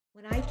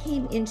When I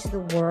came into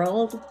the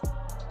world,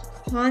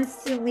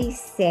 constantly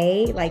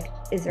say, like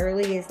as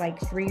early as like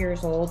 3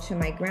 years old to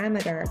my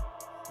grandmother,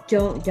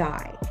 don't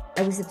die.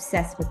 I was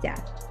obsessed with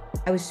death.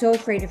 I was so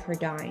afraid of her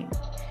dying.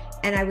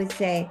 And I would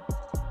say,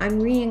 I'm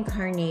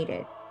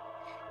reincarnated.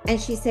 And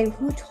she'd say,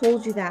 who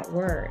told you that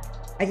word?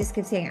 I just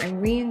kept saying,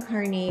 I'm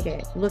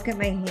reincarnated. Look at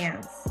my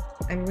hands.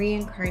 I'm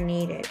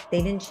reincarnated.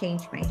 They didn't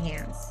change my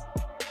hands.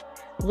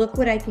 Look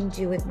what I can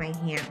do with my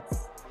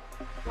hands.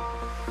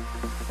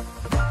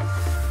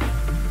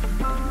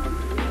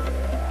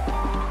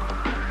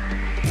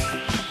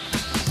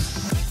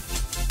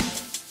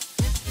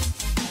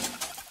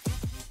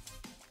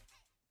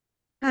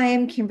 Hi,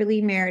 I'm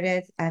Kimberly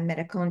Meredith, a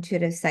medical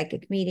intuitive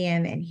psychic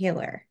medium and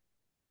healer.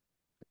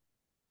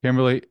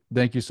 Kimberly,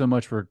 thank you so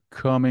much for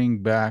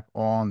coming back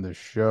on the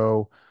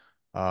show.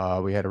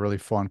 We had a really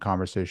fun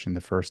conversation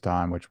the first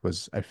time, which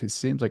was, it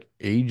seems like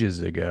ages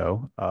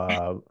ago.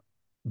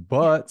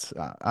 But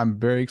I'm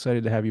very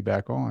excited to have you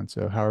back on.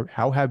 So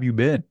how have you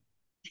been?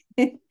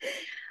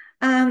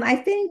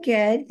 I've been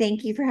good.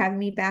 Thank you for having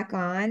me back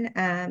on.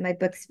 My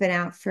book's been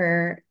out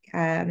for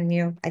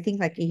I think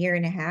like a year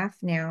and a half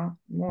now,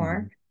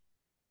 more. Mhm.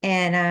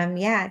 And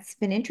yeah, it's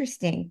been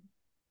interesting.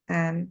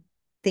 Um,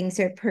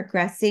 Things are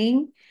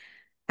progressing.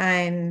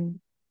 I'm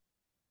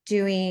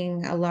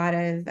doing a lot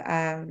of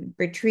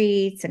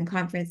retreats and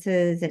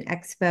conferences and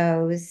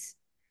expos,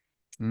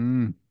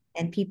 Mm,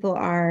 and people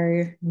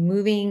are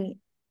moving,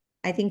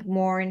 I think,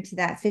 more into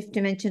that fifth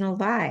dimensional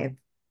vibe.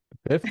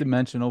 fifth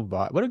dimensional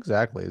vibe. What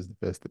exactly is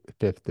the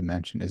fifth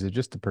dimension? Is it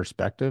just a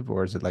perspective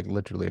or is it like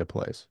literally a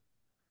place?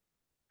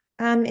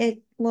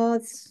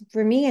 It's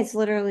for me, it's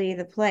literally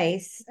the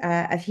place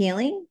of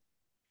healing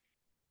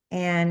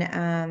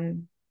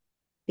and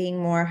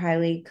being more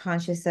highly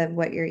conscious of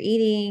what you're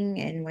eating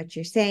and what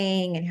you're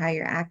saying and how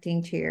you're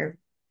acting to your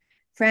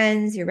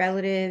friends, your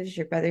relatives,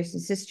 your brothers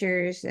and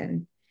sisters,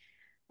 and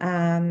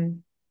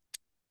um,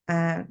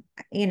 uh,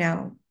 you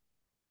know,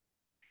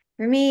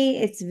 for me,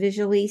 it's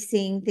visually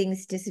seeing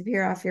things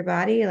disappear off your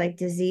body, like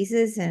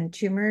diseases and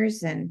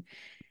tumors and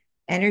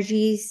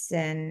energies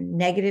and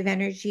negative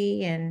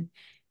energy, and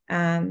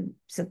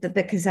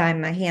because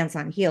I'm a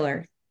hands-on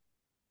healer.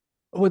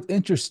 What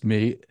interests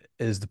me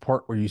is the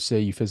part where you say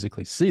you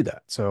physically see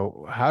that.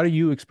 So how do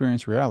you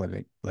experience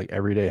reality? Like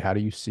every day, how do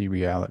you see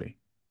reality?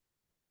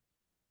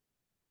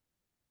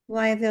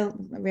 Well, I feel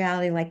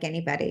reality like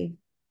anybody,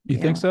 You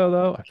you think know. so,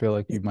 though? I feel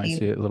like you might see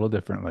Same. it a little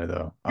differently,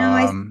 though. No,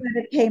 I still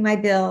gotta pay my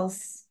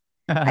bills.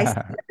 I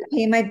still Mm, gotta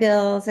pay my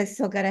bills. I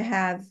still gotta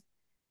have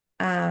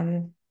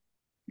um,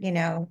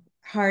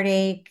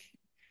 heartache.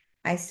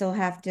 I still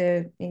have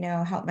to,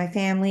 help my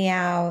family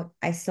out.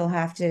 I still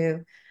have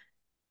to,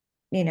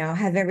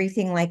 have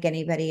everything like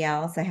anybody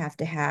else. I have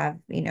to have,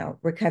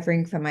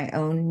 recovering from my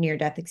own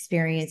near-death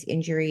experience,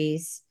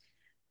 injuries.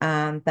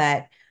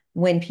 But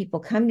when people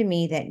come to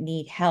me that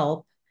need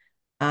help,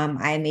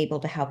 I am able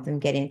to help them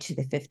get into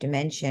the fifth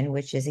dimension,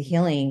 which is a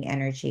healing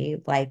energy,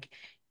 like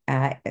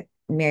uh,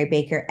 Mary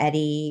Baker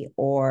Eddy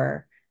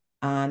or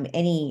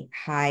any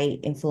high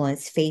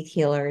influence faith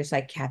healers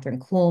like Catherine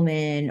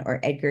Kuhlman or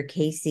Edgar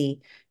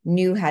Casey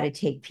knew how to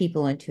take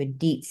people into a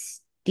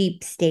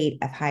deep state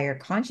of higher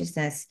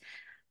consciousness.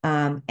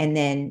 And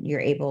then you're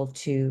able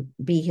to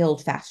be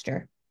healed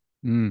faster.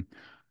 mm.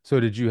 So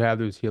did you have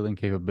those healing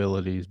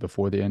capabilities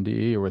before the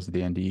NDE, or was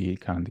the NDE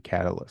kind of the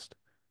catalyst?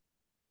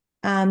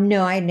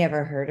 No, I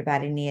never heard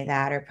about any of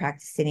that or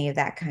practiced any of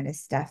that kind of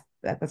stuff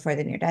before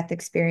the near death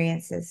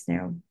experiences.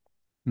 No.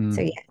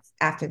 So Mm. yes,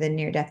 after the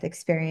near death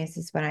experience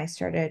is when I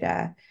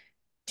started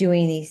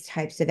doing these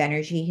types of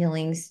energy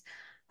healings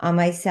on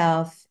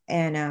myself,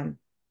 and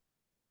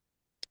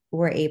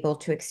were able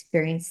to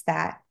experience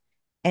that.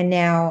 And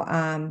now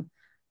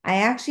I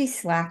actually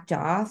slacked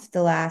off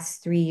the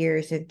last 3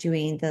 years of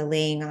doing the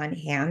laying on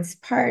hands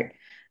part.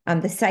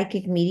 The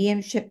psychic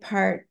mediumship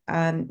part,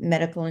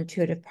 medical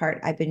intuitive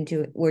part,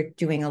 we're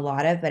doing a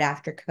lot of, but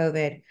after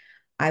COVID,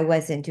 I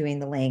wasn't doing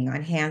the laying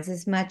on hands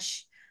as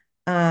much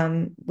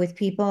with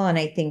people. And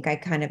I think I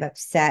kind of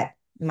upset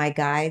my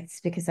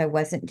guides because I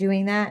wasn't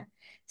doing that.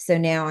 So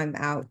now I'm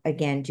out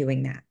again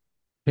doing that.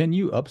 Can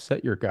you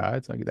upset your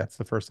guides? Like that's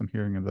the first I'm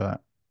hearing of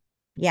that.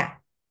 Yeah,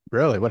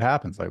 Really? What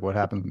happens? Like what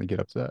happens when they get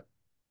upset?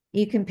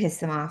 you can piss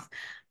them off.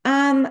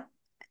 Um,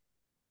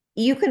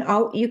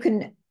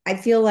 I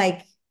feel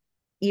like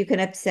you can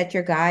upset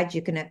your God,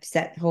 you can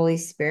upset Holy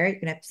Spirit, you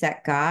can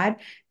upset God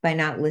by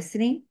not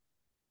listening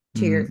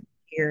to Mm.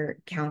 your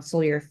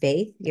counsel, your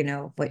faith,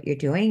 what you're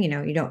doing.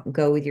 You don't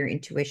go with your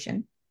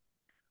intuition.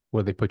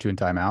 Would they put you in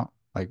timeout?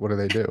 Like what do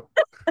they do?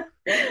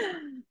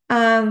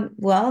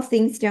 Well,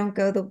 things don't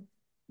go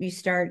you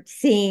start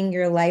seeing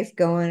your life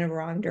go in a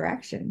wrong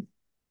direction.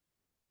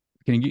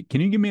 Can you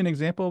give me an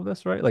example of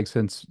this, right? Like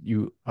since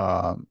you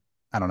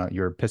I don't know,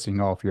 you're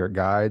pissing off your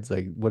guides,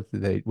 like what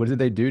did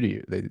they do to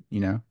you? They.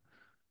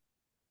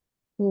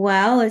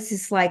 Well, it's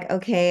just like,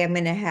 okay, I'm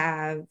gonna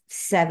have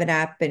 7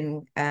 Up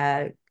and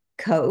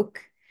Coke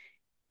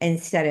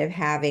instead of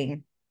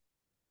having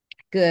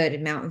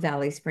good Mountain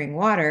Valley spring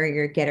water,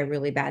 you get a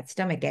really bad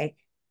stomach ache.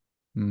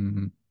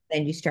 Hmm.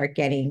 Then you start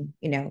getting,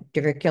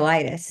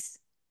 diverculitis.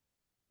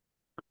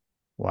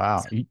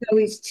 Wow. So there's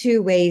always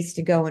two ways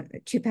to go,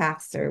 two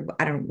paths, or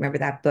I don't remember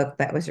that book,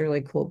 but it was a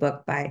really cool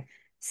book by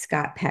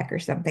Scott Peck or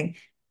something.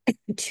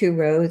 Two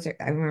roads,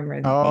 I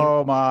remember the name.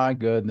 Oh my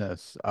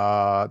goodness.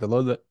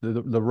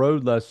 The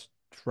road less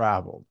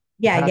traveled.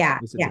 The Yeah, path, yeah,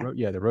 is it the yeah, road?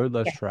 Yeah, the road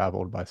less yeah,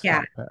 traveled by yeah.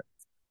 Scott Peck.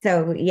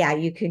 So yeah,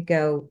 you could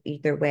go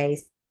either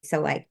way.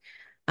 So like,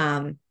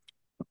 um,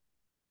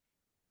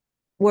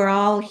 we're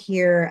all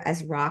here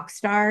as rock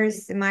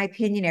stars, in my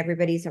opinion.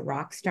 Everybody's a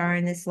rock star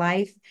in this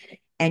life,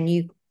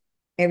 and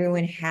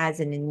everyone has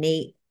an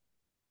innate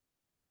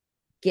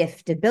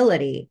gift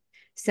ability.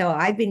 So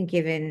I've been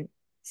given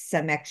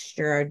some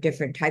extra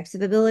different types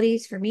of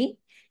abilities for me,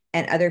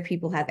 and other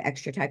people have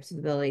extra types of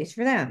abilities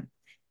for them.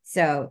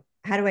 So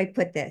how do I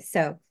put this?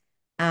 So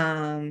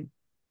um,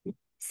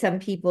 some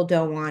people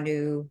don't want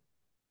to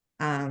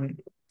um,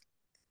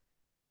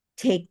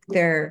 take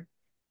their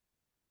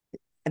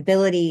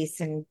abilities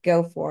and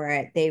go for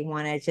it. They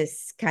want to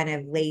just kind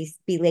of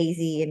be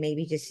lazy and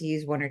maybe just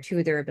use one or two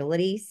of their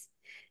abilities.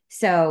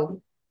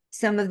 So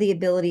some of the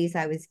abilities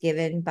I was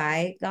given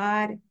by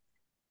God,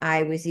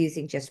 I was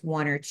using just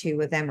one or two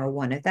of them or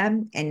one of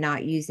them and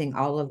not using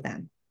all of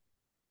them.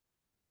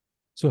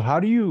 So how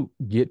do you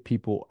get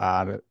people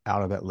out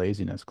of that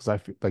laziness? Because I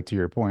feel like, to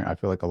your point, I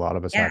feel like a lot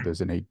of us Yeah. have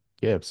those innate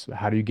gifts.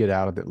 How do you get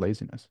out of that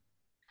laziness?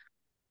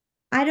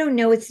 I don't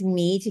know it's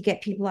me to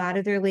get people out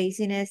of their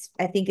laziness.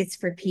 I think it's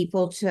for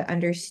people to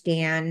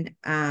understand,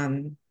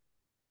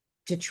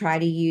 to try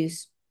to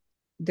use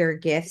their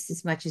gifts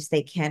as much as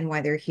they can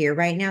while they're here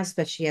right now,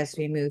 especially as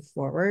we move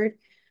forward,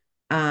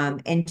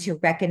 and to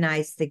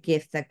recognize the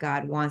gift that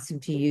God wants them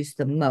to use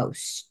the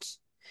most.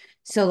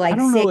 So, I like,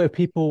 don't say, know if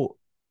people,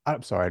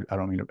 I'm sorry, I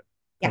don't mean to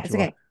yeah, cut it's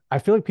you off. okay. I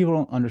feel like people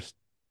don't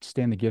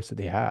understand the gifts that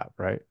they have,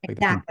 right? Like they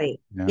think,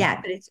 Exactly. you know?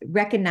 Yeah, but it's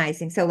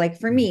recognizing. So, like,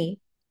 Mhm.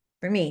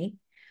 for me,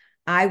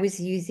 I was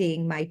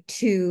using my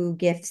two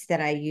gifts that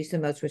I use the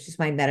most, which is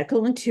my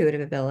medical intuitive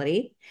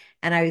ability,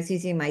 and I was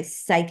using my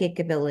psychic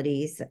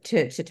abilities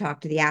to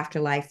talk to the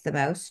afterlife the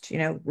most,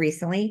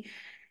 recently.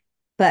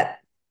 But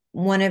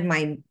one of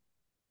my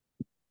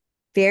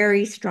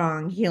very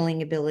strong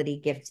healing ability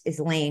gifts is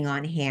laying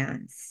on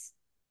hands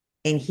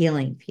and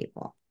healing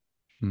people.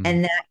 Hmm.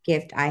 And that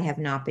gift I have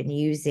not been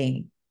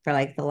using for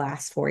like the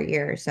last 4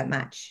 years so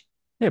much.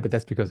 Yeah, but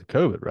that's because of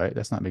COVID, right?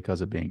 That's not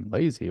because of being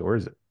lazy, or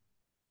is it?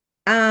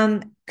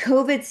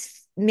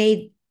 COVID's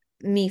made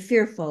me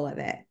fearful of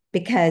it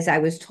because I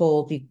was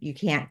told you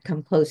can't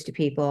come close to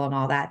people and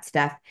all that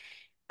stuff.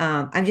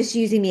 I'm just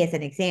using me as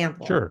an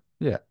example, Sure.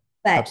 Yeah,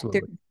 but there's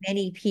absolutely.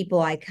 many people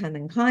I come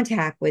in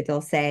contact with,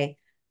 they'll say,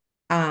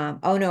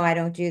 oh no, I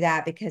don't do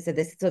that because of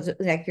this. So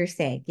like you're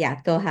saying, yeah,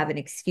 they'll have an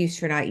excuse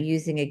for not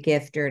using a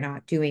gift or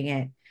not doing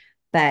it.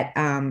 But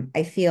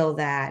I feel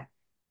that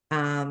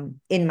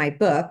in my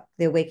book,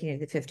 The Awakening of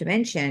the Fifth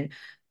Dimension,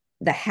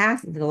 the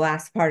half of the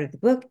last part of the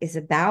book is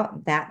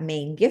about that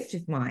main gift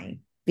of mine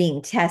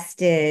being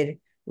tested,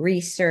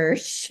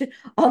 researched,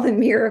 all the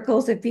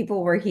miracles that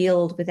people were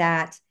healed with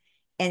that.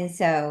 And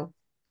so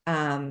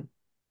um,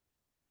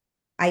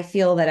 I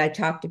feel that I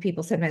talk to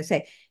people sometimes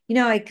say,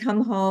 I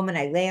come home and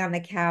I lay on the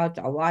couch,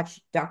 I'll watch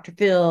Dr.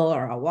 Phil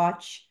or I'll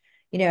watch,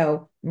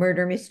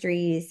 murder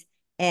mysteries,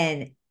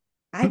 and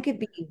I could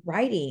be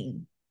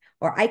writing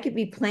or I could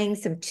be playing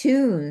some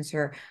tunes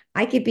or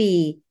I could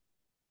be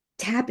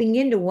tapping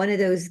into one of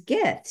those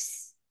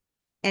gifts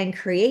and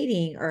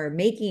creating or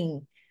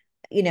making,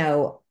 you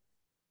know,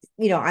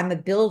 I'm a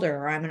builder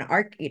or I'm an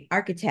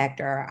architect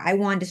or I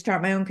wanted to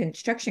start my own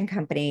construction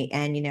company.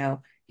 And,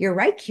 you're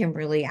right,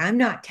 Kimberly, I'm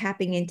not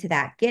tapping into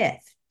that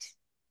gift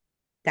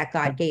that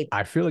I, God gave.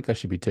 I feel like I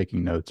should be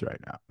taking notes right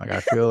now. Like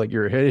I feel like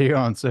you're hitting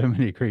on so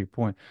many great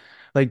points.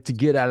 Like to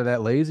get out of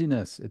that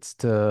laziness, it's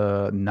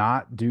to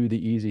not do the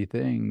easy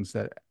things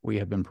that we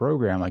have been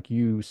programmed. Like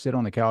you sit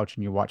on the couch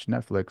and you watch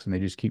Netflix and they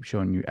just keep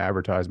showing you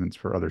advertisements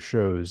for other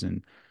shows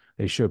and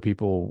they show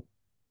people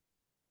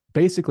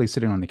basically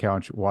sitting on the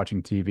couch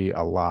watching TV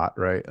a lot,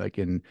 right? Like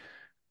in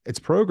it's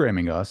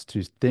programming us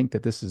to think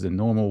that this is a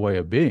normal way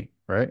of being,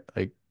 right?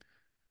 Like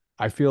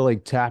I feel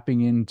like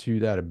tapping into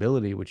that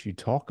ability, which you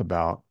talk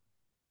about,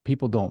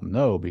 people don't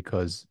know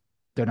because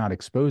they're not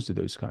exposed to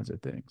those kinds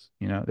of things.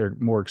 You know, they're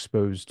more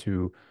exposed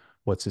to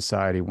what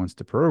society wants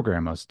to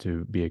program us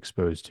to be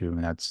exposed to,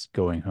 and that's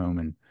going home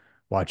and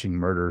watching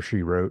Murder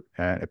She Wrote.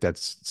 If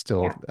that's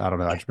still, Yeah. I don't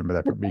know. I just remember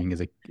that from being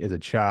as a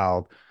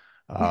child,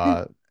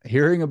 uh,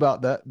 hearing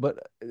about that.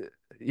 But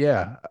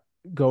yeah,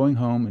 going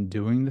home and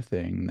doing the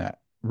thing that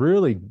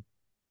really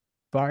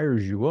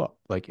fires you up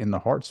like in the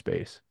heart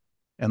space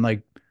and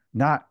like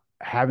not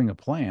having a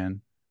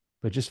plan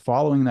but just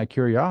following that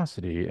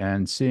curiosity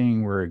and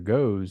seeing where it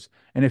goes.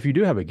 And if you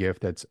do have a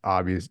gift that's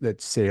obvious,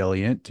 that's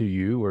salient to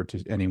you or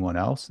to anyone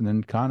else, and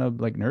then kind of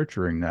like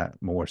nurturing that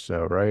more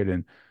so, right?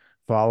 And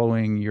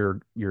following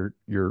your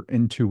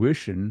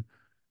intuition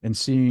and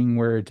seeing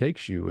where it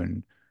takes you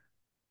and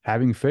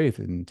having faith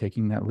and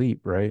taking that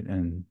leap, right?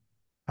 And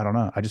I don't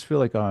know. I just feel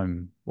like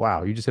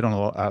wow, you just hit on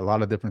a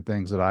lot of different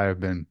things that I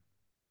have been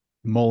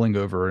mulling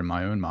over in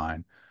my own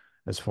mind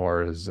as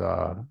far as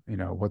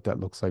what that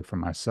looks like for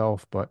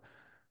myself. But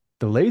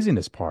the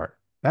laziness part,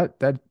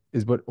 that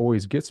is what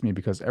always gets me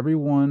because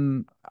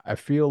everyone I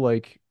feel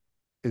like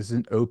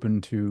isn't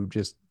open to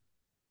just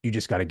you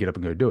just got to get up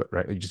and go do it,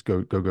 right? You just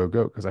go.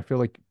 Because I feel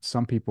like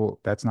some people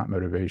that's not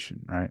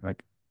motivation, right?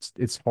 Like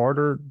it's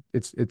harder.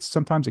 It's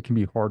sometimes it can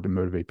be hard to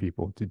motivate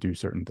people to do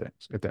certain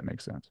things, if that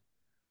makes sense.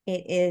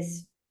 It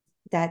is,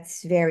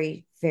 that's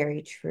very,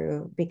 very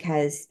true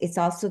because it's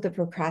also the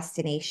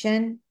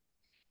procrastination.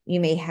 You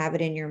may have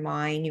it in your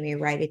mind, you may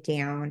write it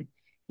down.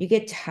 You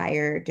get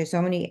tired. There's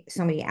so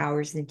many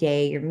hours in the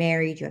day. You're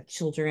married, you have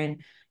children,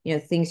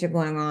 things are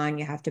going on.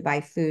 You have to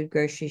buy food,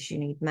 groceries, you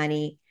need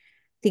money.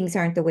 Things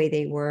aren't the way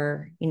they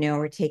were.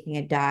 We're taking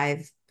a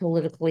dive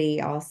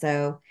politically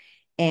also.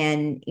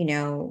 And,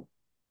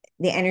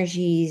 the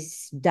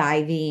energy's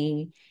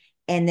diving.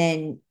 And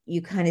then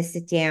you kind of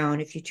sit down.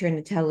 If you turn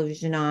the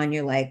television on,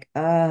 you're like,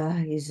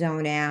 you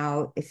zone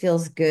out. It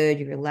feels good.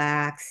 You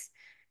relax.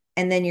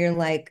 And then you're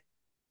like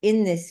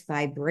in this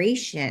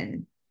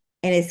vibration.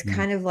 And it's Mm.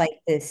 kind of like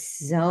this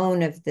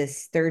zone of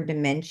this third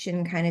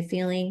dimension kind of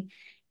feeling.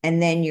 And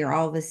then you're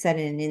all of a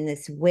sudden in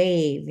this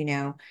wave.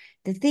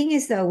 The thing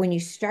is, though, when you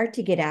start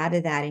to get out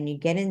of that and you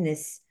get in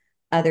this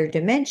other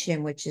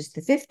dimension, which is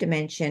the fifth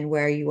dimension,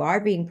 where you are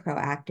being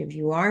proactive,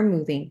 you are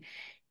moving.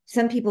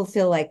 Some people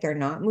feel like they're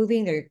not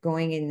moving, they're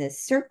going in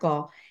this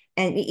circle.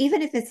 And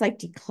even if it's like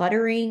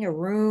decluttering a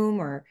room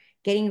or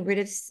getting rid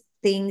of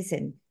things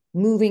and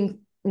moving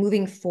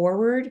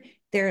forward,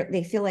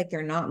 they feel like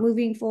they're not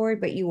moving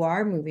forward, but you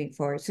are moving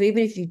forward. So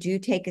even if you do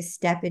take a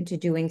step into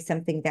doing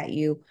something that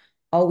you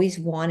always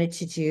wanted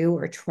to do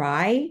or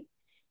try,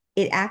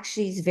 it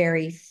actually is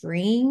very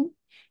freeing.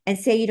 And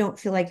say you don't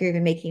feel like you're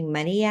even making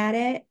money at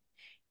it,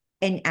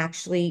 and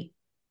actually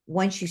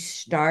once you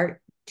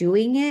start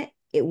doing it,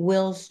 it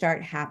will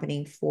start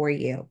happening for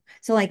you.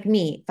 So like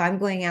me, if I'm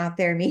going out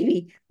there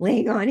maybe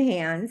laying on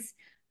hands,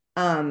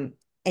 um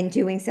and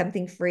doing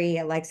something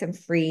free, like some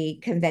free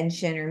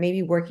convention, or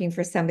maybe working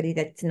for somebody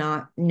that's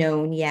not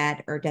known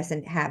yet or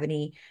doesn't have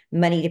any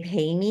money to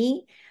pay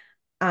me,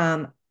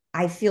 um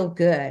I feel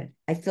good.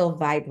 I feel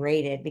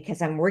vibrated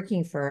because I'm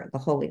working for the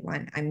Holy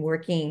One. I'm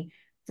working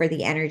for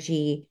the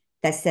energy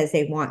that says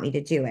they want me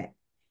to do it.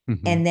 Hmm.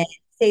 And then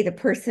say the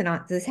person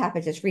on, this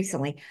happened just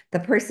recently, the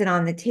person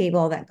on the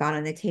table that got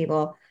on the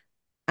table,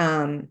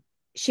 um,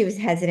 she was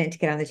hesitant to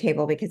get on the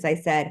table because I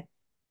said,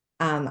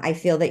 I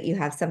feel that you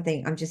have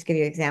something. I'm just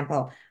giving you an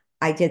example.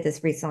 I did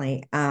this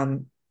recently. I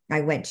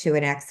went to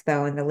an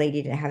expo and the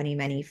lady didn't have any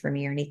money for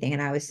me or anything.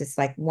 And I was just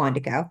like,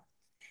 wanted to go.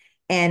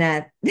 And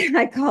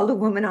I called a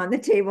woman on the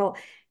table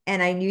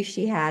and I knew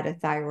she had a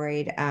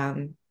thyroid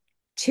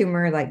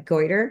tumor, like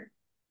goiter.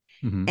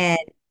 Hmm. And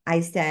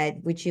I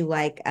said, would you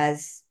like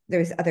us?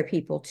 There's other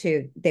people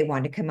too. They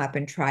want to come up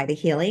and try the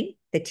healing,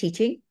 the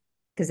teaching,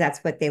 because that's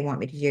what they want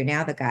me to do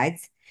now, the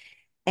guides.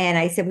 And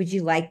I said, would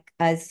you like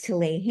us to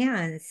lay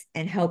hands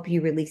and help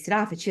you release it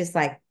off? And she was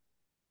like,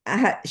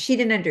 she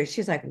didn't understand.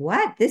 She was like,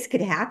 what? This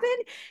could happen?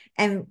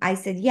 And I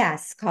said,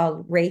 yes,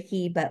 called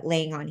Reiki, but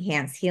laying on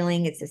hands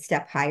healing. It's a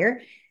step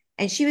higher.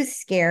 And she was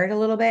scared a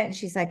little bit. And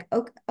she's like,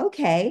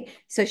 okay.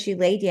 So she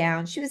lay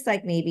down. She was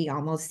like maybe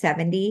almost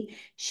 70.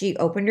 She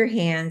opened her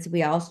hands.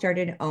 We all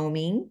started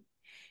oming.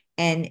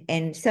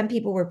 And some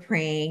people were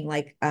praying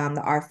like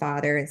the Our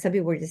Father, and some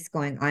people were just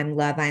going, I'm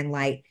love, I'm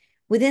light.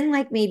 Within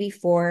like maybe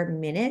 4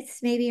 minutes,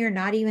 maybe, or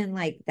not even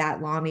like that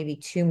long, maybe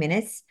 2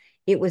 minutes,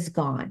 it was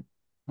gone.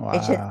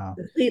 It's just Wow.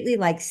 completely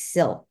like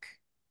silk.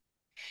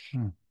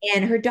 Hmm.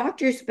 And her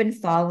doctor's been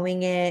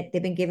following it.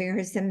 They've been giving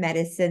her some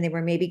medicine. They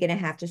were maybe going to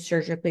have to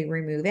surgically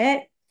remove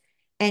it.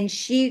 And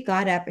she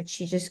got up and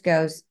she just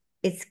goes,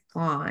 it's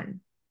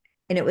gone.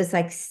 And it was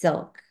like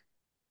silk.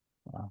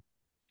 Wow.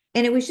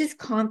 And it was just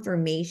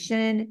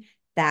confirmation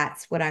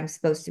that's what I'm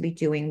supposed to be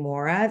doing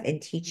more of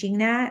and teaching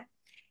that.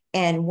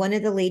 And one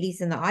of the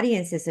ladies in the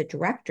audience is a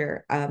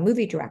director, a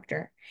movie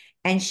director.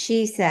 And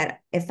she said,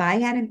 if I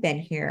hadn't been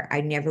here,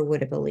 I never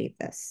would have believed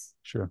this.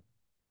 Sure.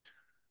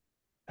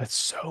 That's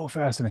so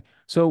fascinating.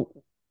 So,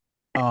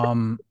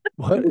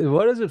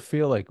 what does it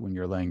feel like when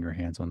you're laying your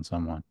hands on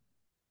someone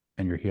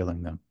and you're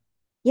healing them?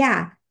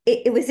 Yeah,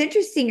 it was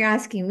interesting you're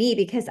asking me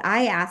because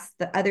I asked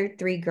the other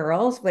three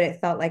girls what it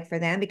felt like for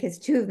them because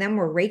two of them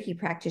were Reiki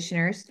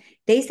practitioners.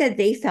 They said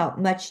they felt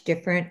much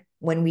different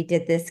when we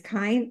did this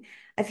kind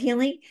of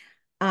healing,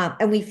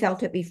 and we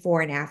felt it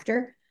before and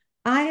after.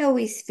 I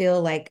always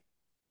feel like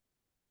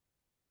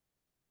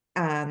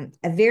a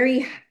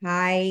very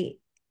high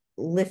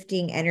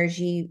lifting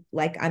energy,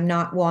 like I'm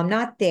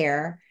not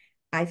there.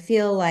 I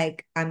feel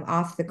like I'm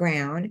off the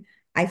ground.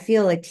 I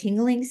feel a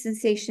tingling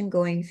sensation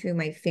going through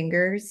my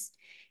fingers.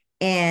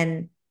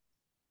 And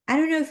I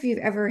don't know if you've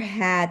ever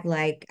had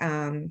like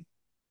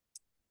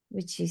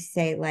would you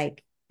say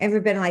like ever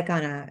been like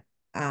on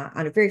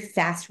a very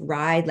fast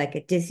ride like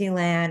at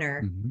Disneyland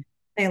or Hmm.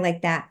 something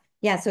like that.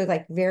 Yeah, so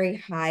like very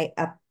high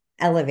up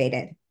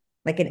elevated,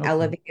 like an Okay.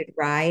 elevated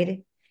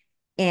ride.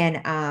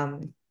 And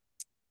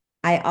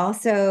I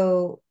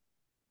also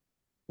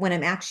when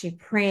I'm actually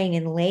praying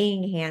and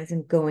laying hands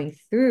and going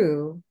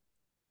through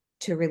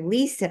to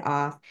release it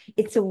off,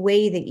 it's a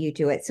way that you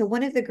do it. So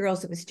one of the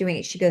girls that was doing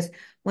it, she goes,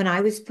 when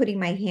I was putting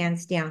my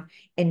hands down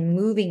and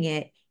moving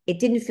it, it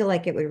didn't feel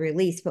like it would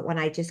release, but when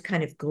I just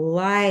kind of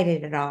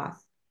glided it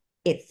off,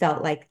 it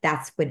felt like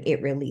that's when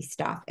it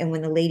released off. And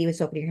when the lady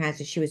was opening her hands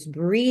and she was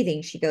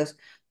breathing, she goes,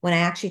 when I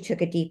actually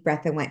took a deep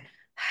breath and went,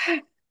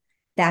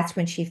 that's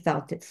when she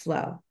felt it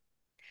flow.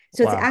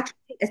 So it's Wow.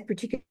 actually a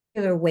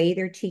particular way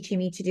they're teaching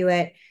me to do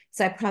it.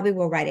 So I probably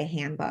will write a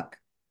handbook.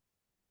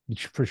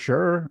 For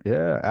sure.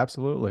 Yeah,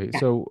 absolutely. Yeah.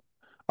 So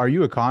are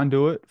you a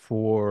conduit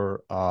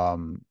for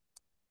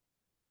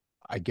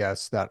I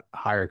guess that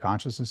higher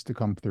consciousness to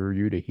come through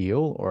you to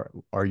heal, or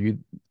are you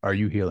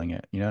healing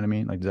it? You know what I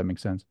mean? Like, does that make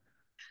sense?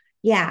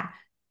 Yeah.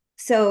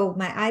 So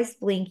my eyes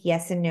blink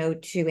yes and no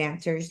to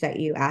answers that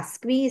you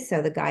ask me.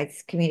 So the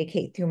guides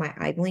communicate through my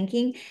eye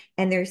blinking,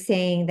 and they're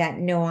saying that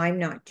no, I'm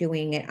not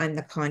doing it. I'm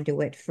the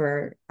conduit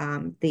for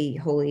the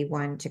Holy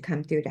One to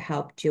come through to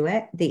help do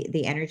it,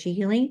 the energy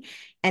healing.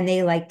 And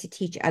they like to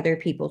teach other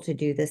people to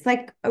do this,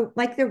 like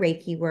the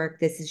Reiki work.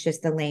 This is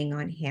just the laying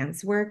on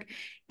hands work,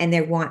 and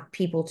they want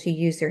people to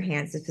use their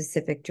hands a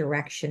specific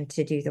direction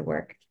to do the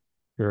work.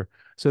 Sure.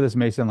 So this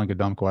may sound like a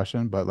dumb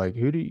question, but like,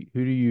 who do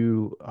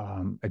you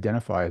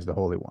identify as the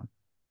Holy One?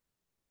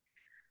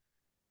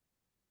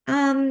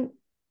 Um,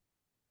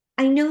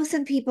 I know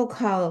some people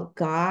call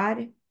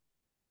God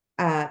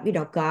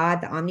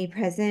God, the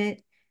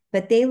omnipresent,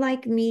 but they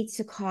like me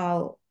to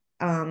call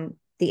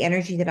the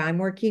energy that I'm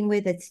working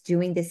with that's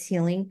doing this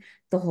healing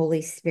the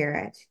Holy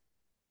Spirit.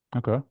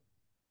 Okay.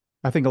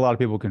 I think a lot of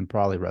people can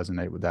probably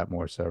resonate with that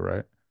more so,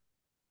 right?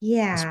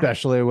 Yeah.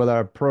 Especially with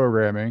our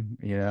programming,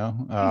 you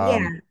know.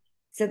 Yeah.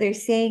 So they're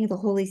saying the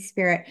Holy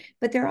Spirit,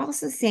 but they're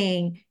also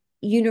saying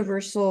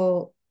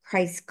universal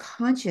Christ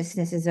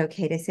consciousness is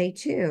okay to say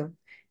too.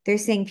 They're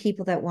saying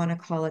people that want to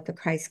call it the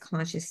Christ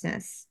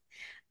consciousness.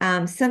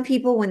 Some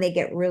people, when they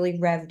get really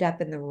revved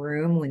up in the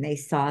room, when they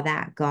saw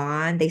that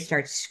gone, they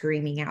start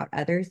screaming out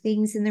other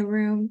things in the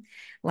room.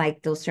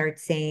 Like they'll start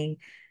saying,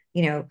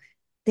 you know,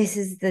 this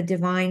is the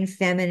divine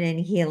feminine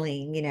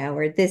healing,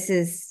 or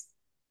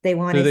they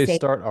want So to they say,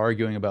 start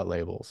arguing about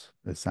labels,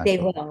 they essentially.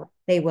 will,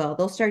 they will.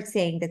 They'll start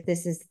saying that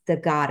this is the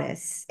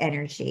goddess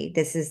energy.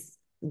 This is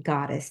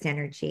goddess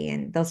energy.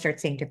 And they'll start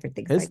saying different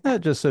things like Isn't that.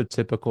 that just so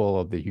typical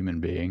of the human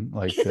being?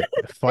 Like to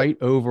fight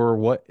over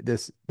what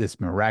this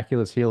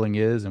miraculous healing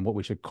is and what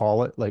we should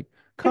call it. Like,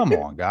 come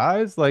on,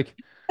 guys. Like,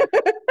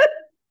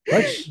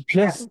 let's Yeah.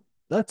 just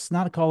let's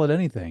not call it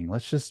anything.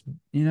 Let's just,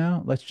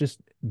 let's just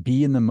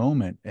be in the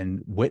moment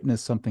and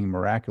witness something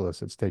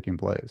miraculous that's taking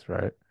place,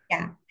 right?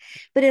 Yeah.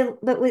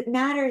 But what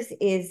matters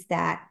is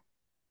that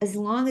as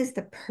long as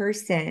the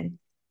person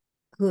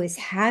who is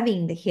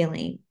having the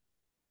healing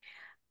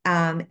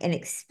and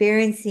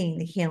experiencing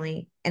the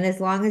healing, and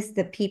as long as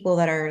the people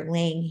that are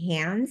laying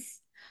hands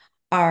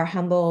are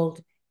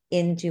humbled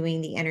in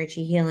doing the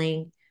energy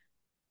healing,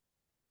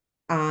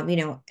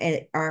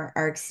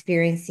 are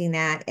experiencing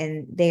that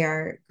and they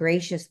are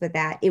gracious with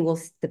that,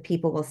 the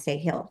people will stay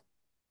healed,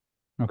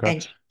 Okay.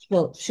 and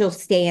she'll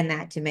stay in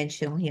that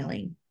dimensional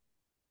healing.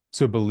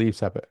 So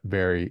beliefs have a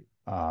very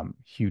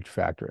huge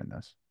factor in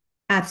this.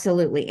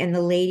 Absolutely. And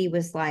the lady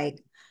was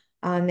like,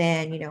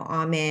 Amen,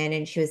 Amen.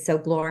 And she was so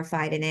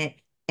glorified in it.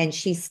 And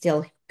she's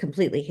still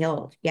completely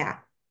healed. Yeah.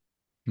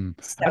 Hmm.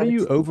 How do So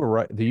you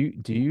override?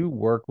 Do you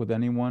work with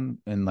anyone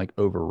in like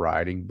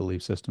overriding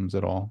belief systems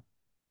at all?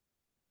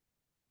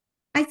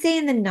 I'd say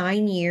in the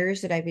 9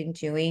 years that I've been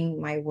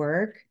doing my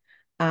work,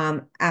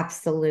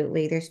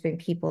 absolutely. There's been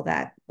people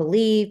that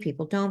believe,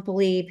 people don't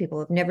believe, people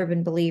have never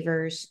been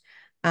believers.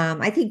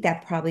 I think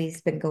that probably has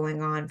been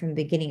going on from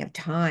the beginning of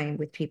time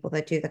with people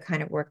that do the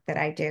kind of work that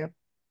I do.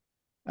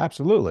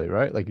 Absolutely,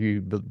 right? Like you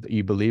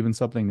believe in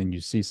something, then you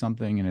see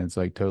something, and it's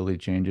like totally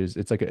changes.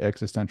 It's like an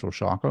existential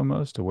shock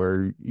almost, to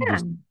where you Yeah.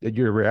 just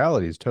your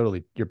reality is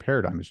totally your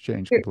paradigm has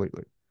changed You're-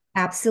 completely.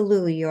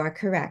 Absolutely, you are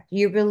correct.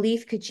 Your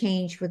belief could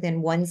change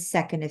within 1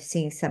 second of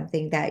seeing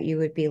something that you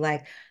would be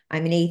like,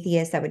 I'm an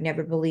atheist, I would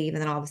never believe.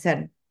 And then all of a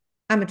sudden,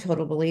 I'm a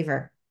total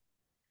believer.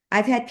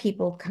 I've had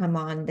people come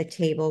on the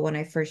table when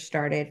I first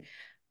started,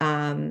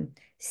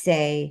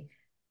 say,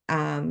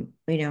 I'm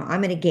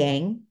in a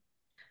gang.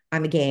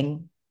 I'm a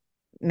gang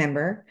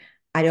member.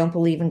 I don't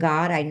believe in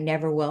God. I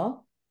never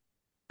will.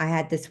 I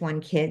had this one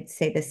kid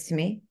say this to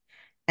me,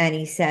 and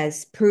he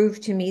says,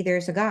 prove to me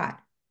there's a God.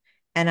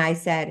 And I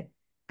said,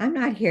 I'm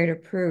not here to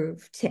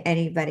prove to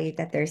anybody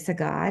that there's a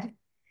God.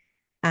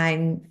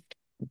 I'm,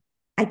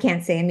 I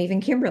can't say I'm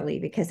even Kimberly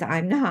because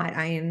I'm not.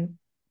 I am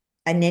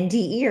an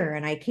NDE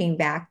and I came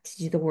back to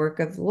do the work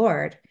of the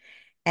Lord.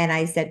 And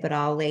I said, but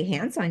I'll lay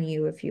hands on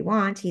you if you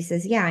want. He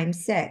says, yeah, I'm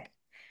sick.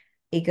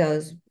 He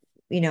goes,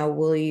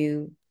 will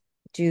you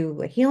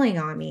do a healing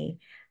on me?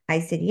 I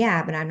said,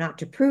 yeah, but I'm not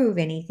to prove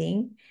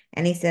anything.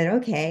 And he said,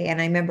 okay.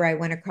 And I remember I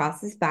went across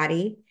his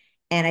body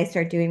and I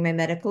started doing my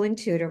medical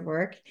intuitive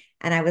work.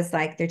 And I was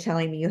like, they're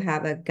telling me you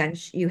had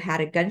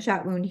a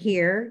gunshot wound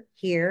here,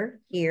 here,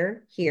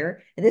 here,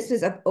 here. And this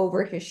was up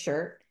over his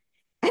shirt.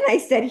 And I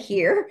said,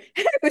 here.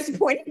 And I was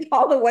pointing to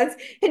all the ones,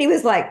 and he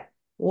was like,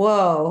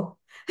 whoa.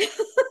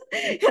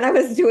 And I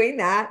was doing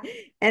that.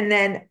 And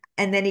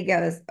then he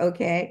goes,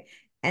 okay.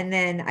 And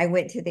then I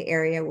went to the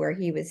area where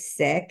he was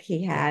sick.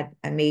 He had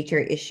a major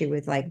issue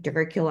with like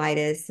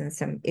diverculitis and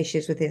some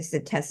issues with his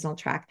intestinal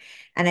tract.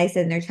 And I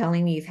said, and they're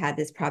telling me you've had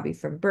this probably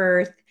from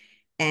birth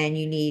and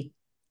you need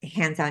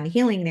hands-on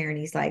healing there. And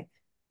he's like,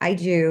 I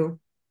do.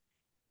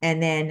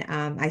 And then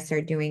I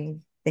started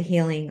doing the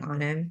healing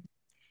on him.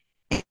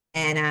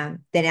 And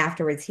then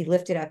afterwards, he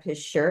lifted up his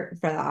shirt in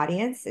front of the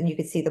audience, and you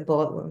could see the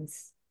bullet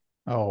wounds.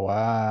 Oh,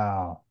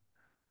 wow.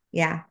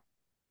 Yeah.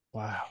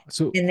 Wow.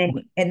 So And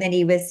then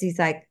he's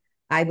like,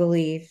 I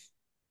believe,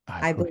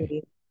 I I believe,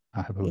 believe.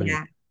 I believe.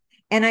 Yeah.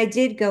 And I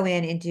did go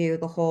in and do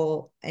the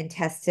whole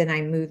intestine.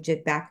 I moved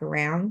it back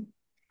around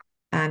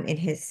in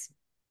his,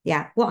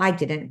 yeah. Well, I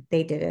didn't.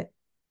 They did it.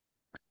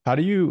 How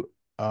do you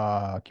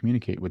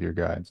communicate with your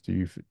guides?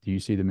 Do you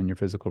see them in your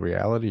physical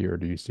reality or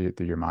do you see it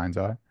through your mind's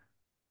eye?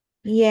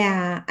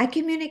 Yeah, I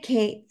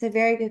communicate. It's a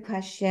very good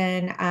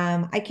question.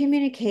 I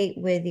communicate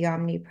with the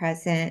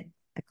omnipresent,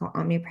 I call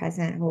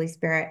omnipresent Holy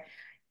Spirit,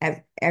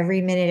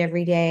 every minute,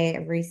 every day,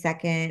 every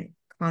second,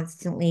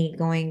 constantly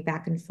going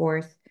back and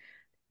forth,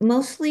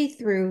 mostly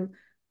through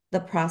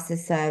the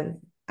process of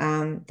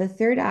the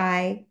third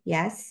eye,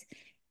 yes,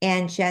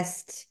 and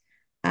just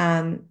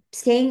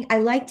staying. I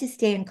like to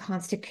stay in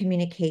constant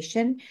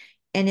communication,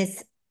 and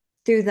it's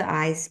through the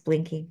eyes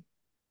blinking.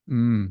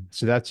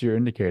 So that's your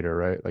indicator,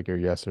 right? Like your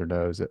yes or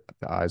no, is it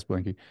the eyes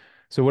blinking?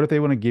 So what if they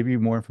want to give you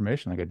more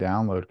information, like a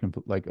download,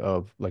 like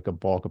of like a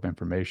bulk of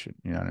information?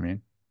 You know what I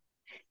mean?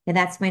 And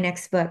that's my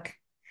next book.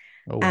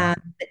 Oh Um, wow.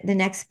 the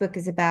next book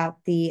is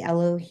about the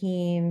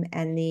Elohim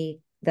and the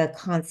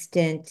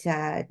constant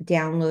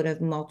download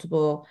of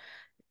multiple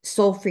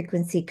soul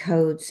frequency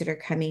codes that are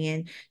coming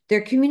in.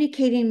 They're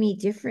communicating me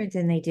different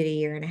than they did a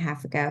year and a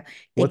half ago.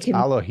 They What's can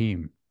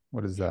Elohim?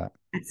 What is that?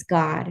 That's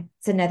God.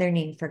 It's another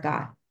name for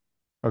God.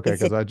 Okay,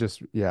 It's because a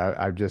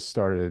I've just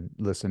started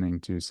listening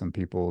to some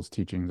people's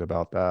teachings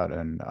about that,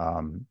 and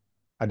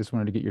I just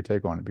wanted to get your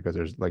take on it because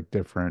there's like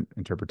different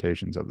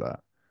interpretations of that.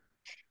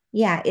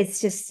 Yeah, it's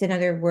just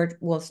another word.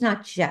 Well, it's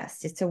not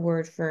just, it's a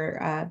word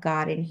for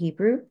God in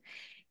Hebrew.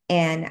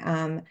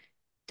 And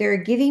they're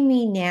giving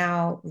me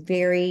now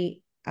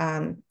very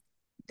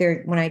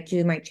they're when I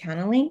do my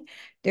channeling,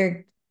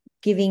 they're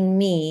giving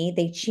me,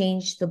 they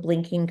changed the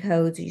blinking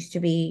codes. It used to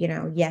be,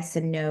 yes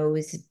and no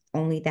is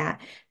only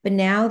that. But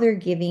now they're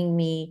giving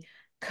me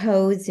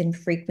codes and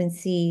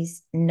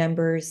frequencies,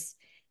 numbers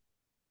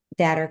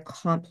that are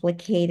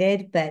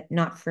complicated, but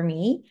not for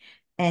me.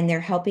 And they're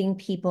helping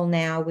people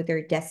now with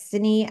their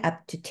destiny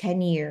up to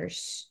 10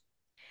 years,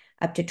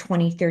 up to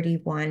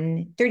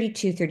 2031,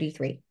 32,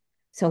 33.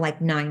 So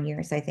like 9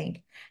 years, I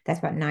think. That's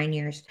about 9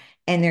 years.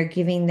 And they're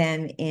giving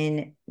them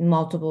in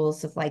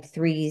multiples of like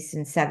threes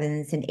and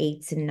sevens and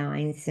eights and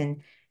nines.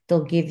 And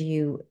they'll give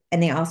you,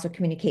 and they also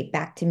communicate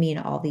back to me in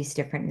all these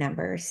different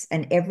numbers.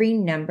 And every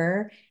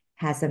number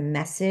has a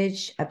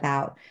message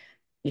about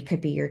it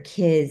could be your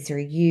kids or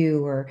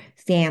you or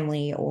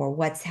family or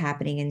what's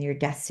happening in your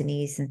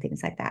destinies and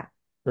things like that.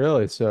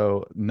 Really?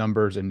 So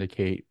numbers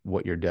indicate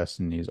what your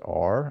destinies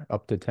are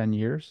up to 10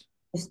 years?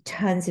 There's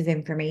tons of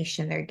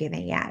information they're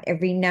giving out.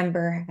 Every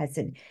number has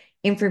an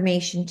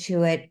information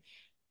to it,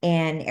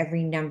 and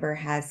every number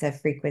has a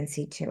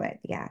frequency to it.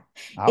 Yeah.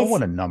 I It's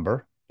want a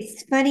number.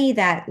 it's funny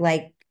that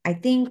like I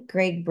think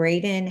Greg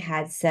Braden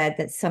had said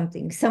that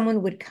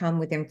someone would come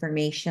with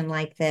information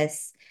like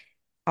this.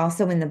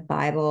 Also in the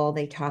Bible,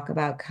 they talk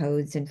about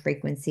codes and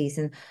frequencies,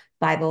 and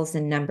Bibles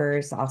and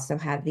numbers also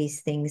have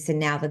these things. And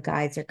now the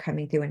guides are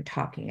coming through and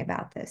talking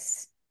about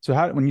this. So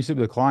how when you sit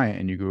with a client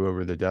and you go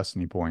over the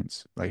destiny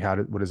points, like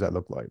what does that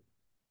look like?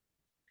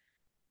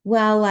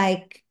 Well,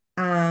 like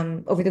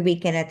over the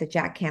weekend at the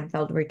Jack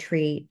Canfield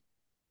retreat,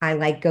 I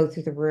like go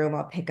through the room,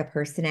 I'll pick a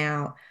person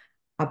out,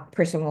 a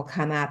person will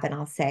come up and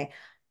I'll say,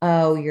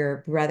 "Oh,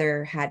 your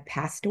brother had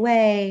passed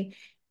away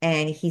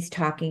and he's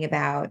talking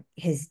about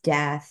his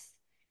death."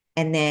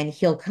 And then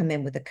he'll come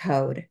in with a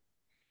code,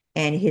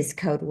 and his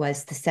code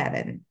was the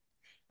seven.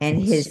 And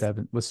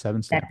What's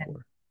seven stand seven,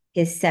 for?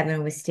 his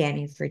seven was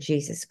standing for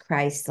Jesus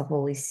Christ, the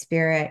Holy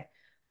Spirit,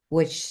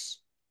 which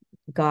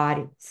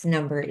God's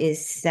number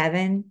is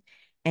seven.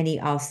 And he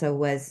also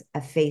was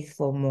a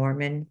faithful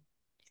Mormon.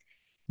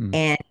 Hmm.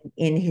 And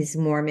in his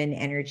Mormon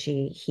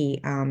energy,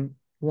 he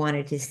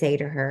wanted to say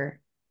to her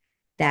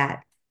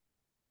that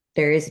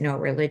there is no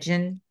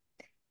religion.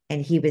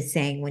 And he was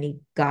saying when he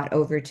got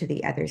over to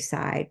the other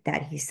side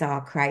that he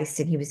saw Christ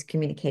and he was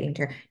communicating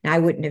to her. Now, I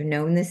wouldn't have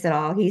known this at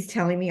all. He's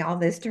telling me all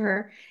this to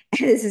her.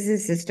 And this is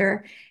his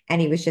sister.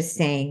 And he was just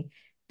saying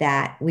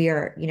that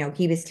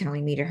he was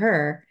telling me to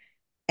her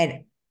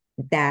and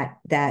that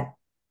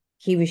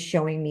he was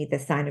showing me the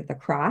sign of the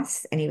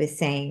cross, and he was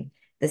saying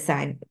the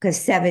sign because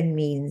seven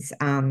means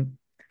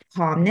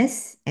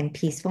calmness and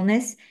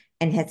peacefulness,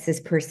 and hence his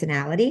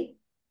personality.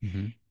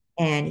 Hmm.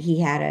 And he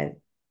had a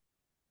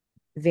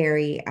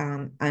very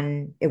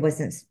it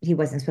wasn't he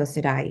wasn't supposed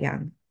to die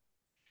young.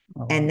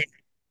 Oh And wow.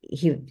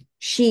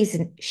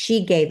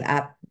 she gave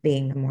up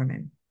being a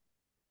Mormon.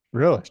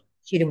 Really?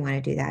 She didn't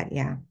want to do that.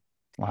 Yeah.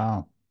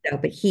 Wow. So,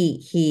 but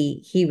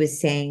he was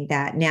saying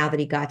that now that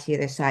he got to the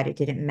other side, it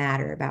didn't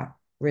matter about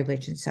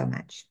religion so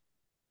much.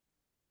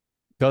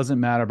 Doesn't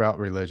matter about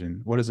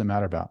religion. What does it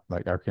matter about?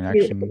 Like our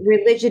connection.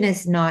 Religion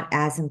is not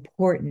as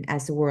important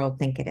as the world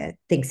thinks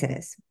it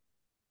is.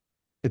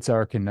 It's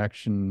our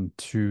connection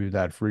to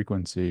that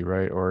frequency,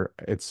 right? Or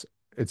it's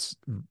it's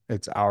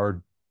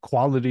our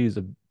qualities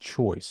of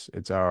choice.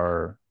 It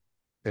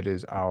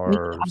is Meaning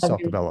our all,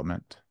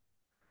 self-development.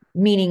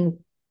 meaning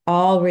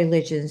all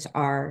religions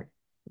are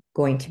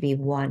going to be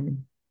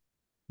one.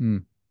 Hmm.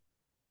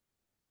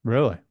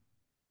 Really?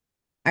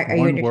 Are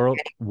you understanding what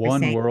we're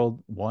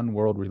saying? One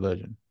world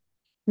religion.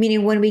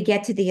 Meaning when we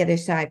get to the other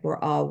side, we're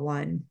all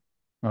one.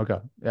 Okay.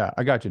 Yeah,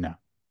 I got you now.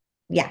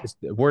 Yeah. It's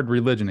the word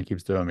religion that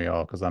keeps throwing me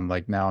off because I'm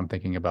like now I'm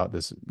thinking about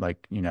this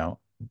like,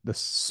 the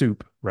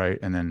soup, right?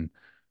 And then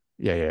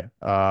yeah, yeah.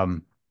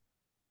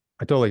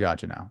 I totally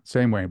got you now.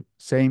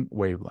 Same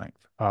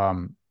wavelength.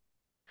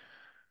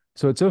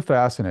 So it's so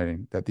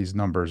fascinating that these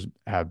numbers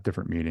have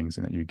different meanings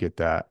and that you get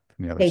that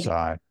from the other They do.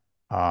 side.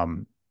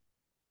 Um,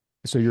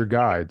 so your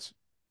guides,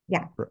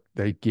 Yeah.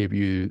 they give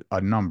you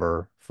a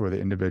number for the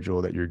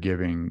individual that you're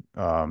giving,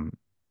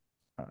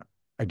 uh,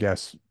 I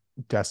guess,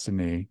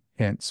 destiny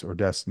hints or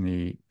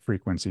destiny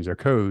frequencies or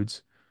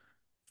codes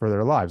for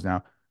their lives.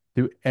 Now,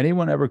 do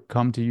anyone ever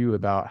come to you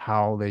about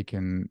how they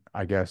can,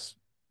 I guess,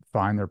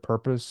 find their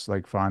purpose,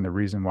 like find the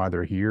reason why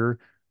they're here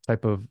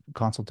type of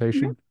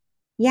consultation?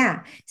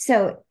 Yeah.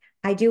 So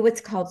I do what's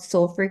called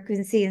soul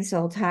frequency and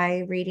soul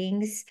tie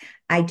readings.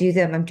 I do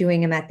them. I'm doing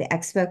them at the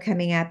expo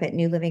coming up at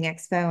New Living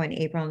Expo on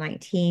April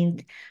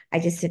 19th. I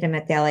just did them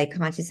at the LA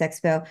Conscious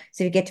Expo.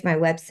 So if you get to my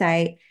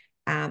website,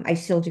 I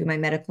still do my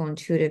medical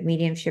intuitive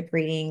mediumship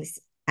readings.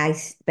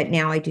 But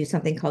now I do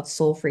something called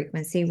soul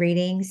frequency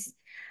readings.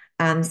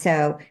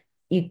 So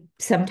you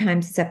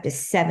sometimes it's up to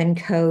 7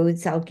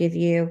 codes I'll give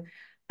you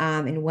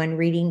in one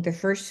reading. The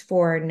first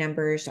 4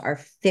 numbers are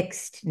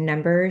fixed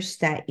numbers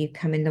that you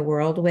come in the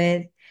world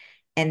with,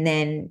 and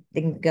then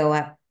they can go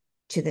up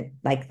to the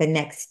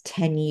next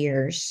 10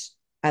 years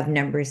of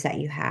numbers that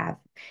you have.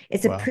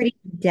 It's a Well, pretty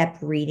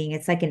depth reading.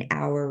 It's like an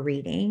hour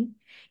reading.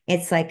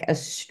 It's like a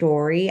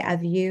story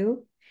of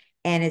you,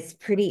 and it's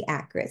pretty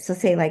accurate. So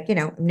say like,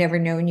 I've never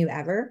known you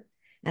ever,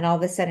 and all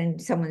of a sudden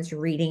someone's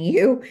reading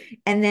you.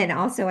 And then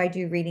also I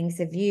do readings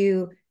of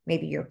you,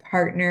 maybe your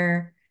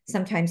partner.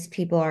 Sometimes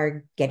people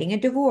are getting a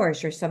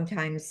divorce, or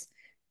sometimes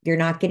you're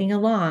not getting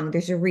along.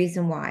 There's a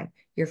reason why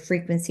your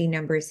frequency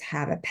numbers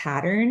have a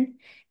pattern.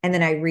 And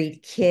then I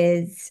read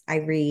kids, I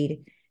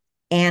read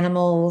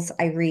animals,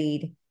 I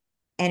read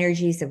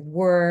energies of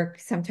work.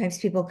 Sometimes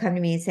people come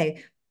to me and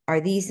say, are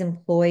these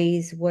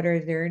employees? What are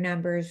their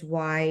numbers?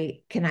 Why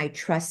can I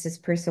trust this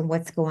person?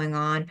 What's going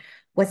on?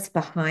 What's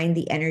behind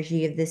the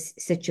energy of this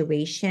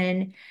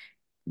situation?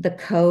 The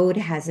code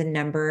has a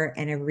number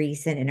and a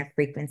reason and a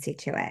frequency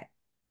to it.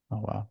 oh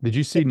wow. Did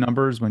you see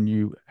numbers when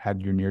you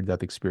had your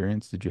near-death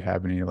experience? Did you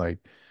have any like,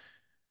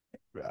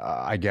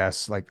 I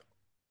guess like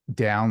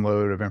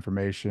download of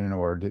information,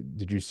 or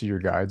did you see your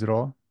guides at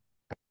all?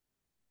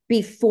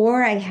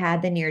 Before I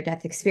had the near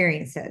death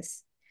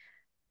experiences,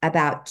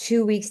 about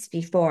 2 weeks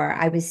before,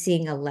 I was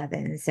seeing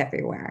 11s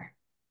everywhere.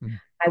 Mm.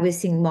 I was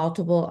seeing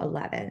multiple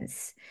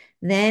 11s.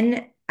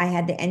 Then I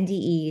had the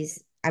NDEs.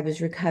 I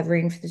was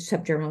recovering from the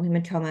subdermal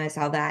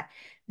hematomas, all that.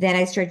 Then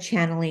I started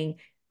channeling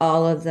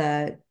all of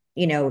the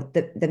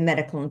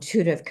medical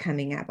intuitive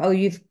coming up. Oh,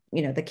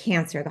 the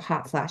cancer, the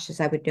hot flashes.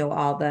 I would know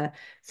all the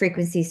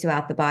frequencies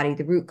throughout the body,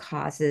 the root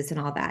causes, and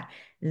all that.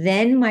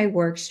 Then my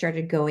work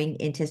started going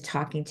into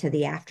talking to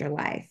the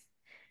afterlife.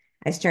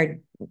 I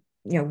started,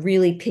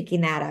 really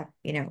picking that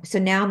up. So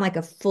now I'm like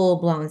a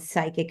full-blown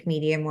psychic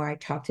medium where I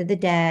talk to the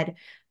dead,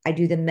 I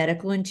do the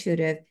medical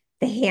intuitive,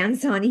 the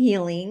hands-on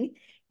healing,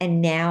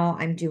 and now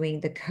I'm doing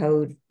the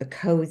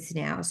codes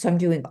now. So I'm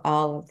doing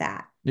all of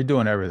that. You're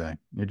doing everything.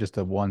 You're just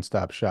a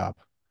one-stop shop.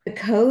 The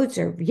codes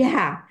are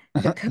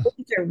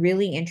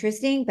really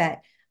interesting, but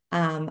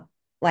um,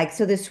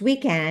 so this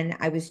weekend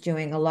I was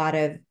doing a lot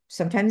of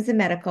sometimes the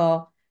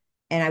medical,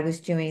 and I was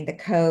doing the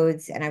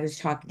codes, and I was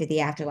talking to the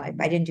afterlife.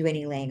 I didn't do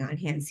any laying on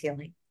hands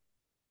healing.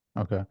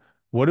 Okay.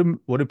 What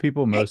do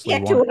people I mostly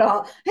can't do want? it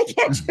all. I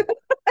can't do it.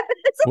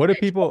 So What do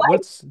people, I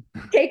what's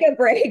take a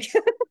break.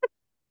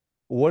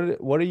 what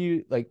are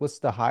you like, what's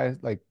the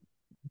highest like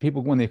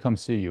people when they come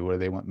see you, what do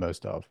they want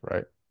most of,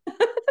 right?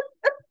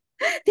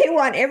 They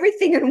want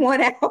everything in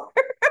 1 hour.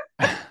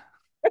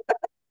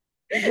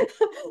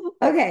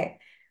 Okay.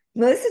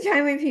 Most of the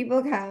time when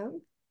people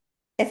come,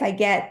 if I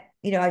get,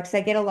 because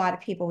I get a lot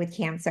of people with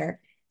cancer.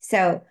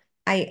 So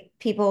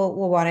people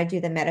will want to do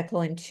the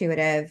medical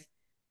intuitive,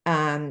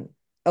 um,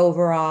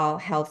 overall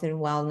health and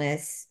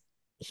wellness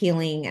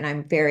healing. And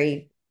I'm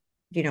very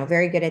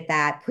good at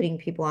that, putting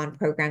people on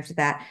programs with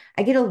that.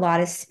 I get a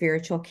lot of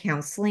spiritual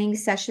counseling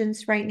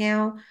sessions right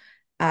now,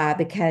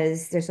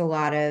 because there's a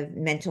lot of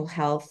mental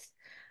health,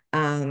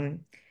 um,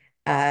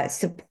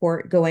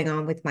 support going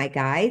on with my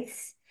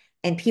guides.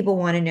 And people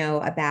want to know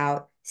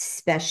about,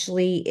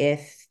 especially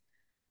if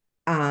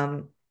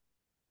um,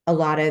 a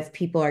lot of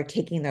people are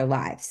taking their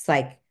lives.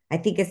 Like, I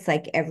think it's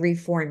like every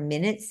 4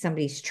 minutes,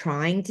 somebody's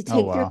trying to Oh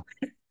take their, wow.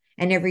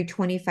 and every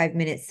 25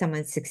 minutes,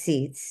 someone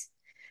succeeds.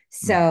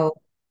 Mm. So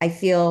I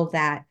feel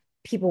that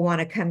people want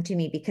to come to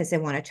me because they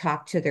want to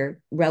talk to their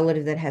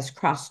relative that has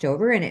crossed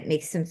over, and it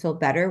makes them feel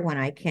better when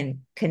I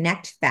can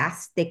connect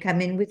fast. They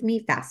come in with me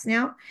fast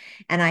now,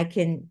 and I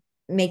can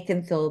make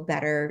them feel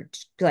better.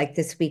 Like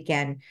this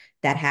weekend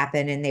that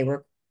happened, and they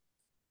were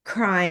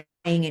crying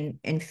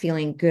and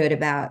feeling good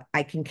about,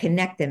 I can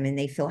connect them and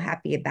they feel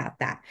happy about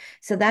that.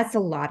 So that's a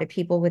lot of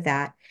people with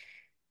that.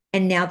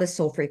 And now the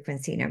soul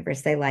frequency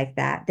numbers, they like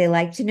that. They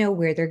like to know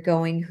where they're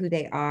going, who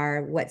they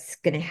are, what's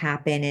going to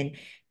happen. And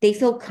they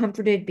feel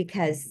comforted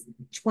because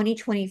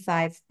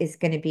 2025 is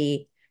going to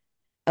be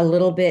a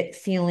little bit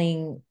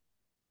feeling,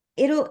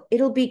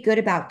 it'll be good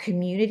about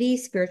community,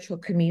 spiritual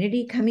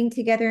community coming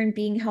together and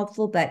being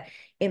helpful, but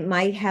it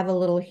might have a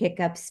little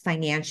hiccups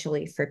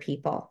financially for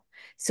people.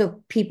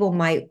 So people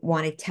might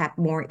want to tap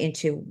more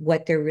into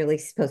what they're really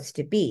supposed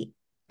to be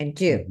and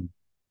do Mhm.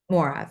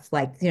 more of,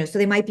 like, so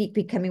they might be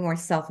becoming more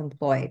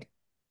self-employed.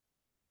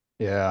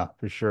 Yeah,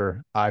 for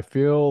sure. I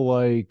feel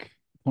like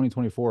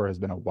 2024 has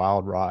been a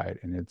wild ride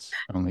and it's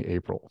only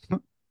April.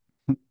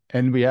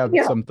 And we have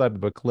Yeah, some type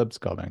of eclipse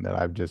coming that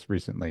I've just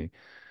recently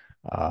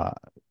uh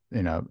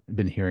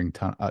been hearing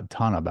a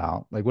ton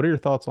about. Like, what are your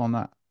thoughts on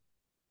that?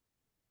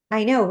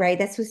 I know, right?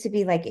 That's supposed to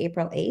be like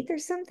April 8th or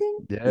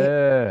something. Yeah.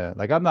 Yeah,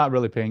 like I'm not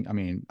really paying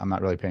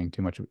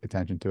too much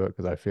attention to it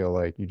because I feel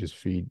like you just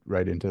feed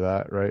right into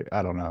that, right?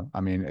 I don't know.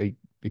 I mean,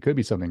 it could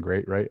be something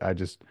great, right?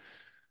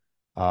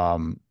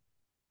 Um,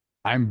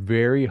 I'm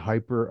very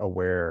hyper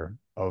aware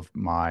of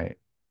my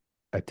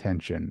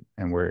attention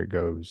and where it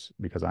goes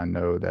because I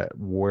know that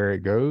where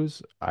it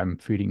goes, I'm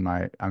feeding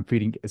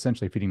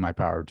essentially feeding my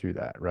power to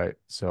that, right?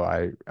 So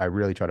I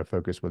really try to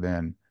focus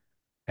within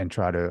and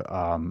try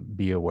to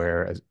be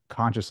aware as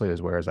consciously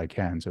as aware as I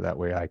can so that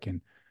way I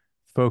can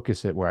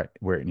focus it where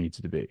it needs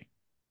to be.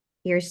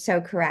 You're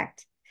so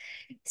correct.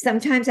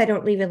 Sometimes I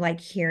don't even like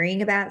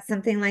hearing about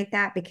something like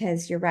that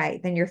because you're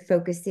right. Then you're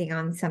focusing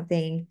on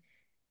something.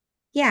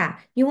 Yeah,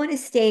 you want to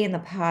stay in the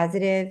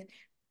positive.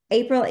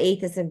 April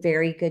 8th is a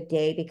very good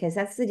day because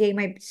that's the day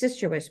my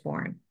sister was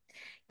born.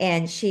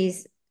 And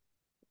she's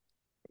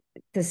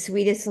the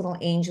sweetest little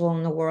angel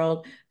in the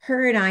world.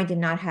 Her and I did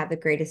not have the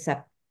greatest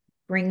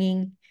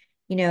upbringing.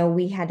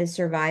 We had to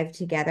survive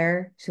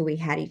together, so we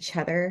had each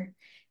other.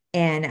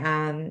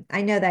 And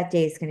I know that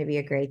day is going to be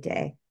a great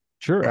day.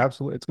 Sure, Uh,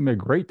 absolutely. It's gonna be a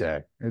great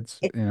day.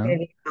 It's, it's you going know,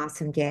 to be an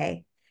awesome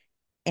day.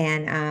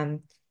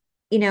 And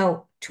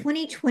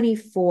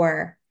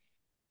 2024,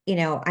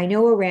 I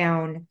know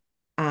around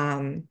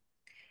um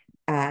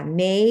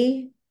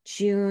May,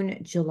 June,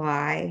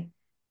 July,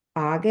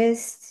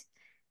 August,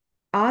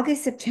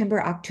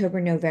 September,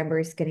 October, November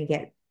is going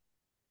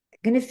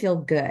to feel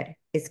good.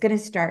 It's going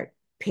to start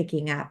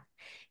picking up.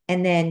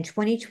 And then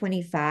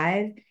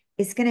 2025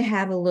 is going to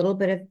have a little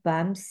bit of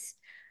bumps,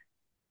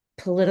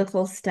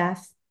 political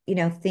stuff,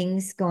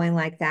 things going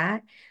like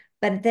that.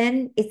 But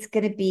then it's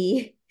going to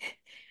be,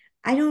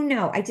 I don't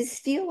know. I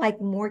just feel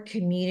like more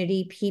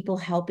community, people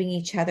helping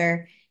each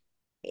other.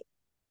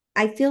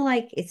 I feel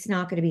like it's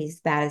not going to be as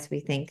bad as we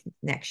think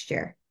next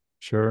year.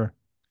 sure.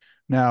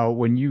 Now,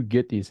 when you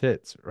get these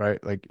hits,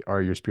 right? Like,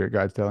 are your spirit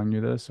guides telling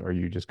you this, or are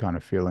you just kind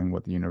of feeling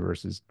what the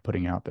universe is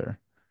putting out there?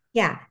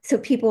 Yeah. So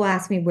people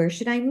ask me, where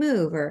should I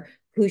move? Or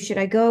who should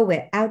I go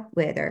with, out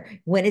with? Or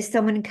when is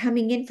someone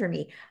coming in for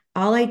me?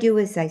 All I do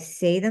is I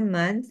say the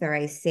month or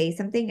I say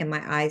something and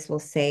my eyes will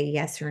say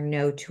yes or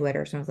no to it.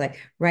 Or something like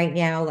right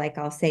now, like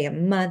I'll say a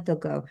month, they'll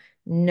go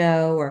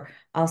no, or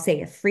I'll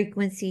say a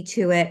frequency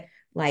to it.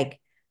 Like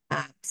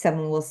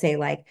someone will say,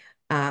 like,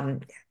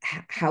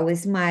 how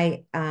is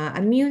my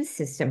immune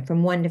system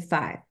from 1 to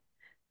 5?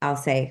 I'll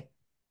say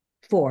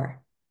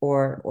 4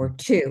 or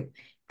 2.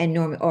 And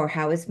normal, or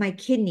how is my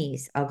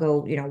kidneys? I'll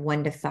go,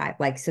 1 to 5.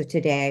 Like, so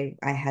today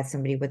I had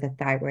somebody with a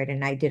thyroid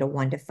and I did a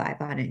 1 to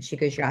 5 on it. And she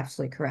goes, you're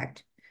absolutely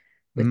correct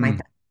with my Mm,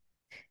 thyroid.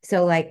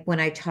 So like when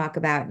I talk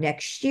about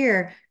next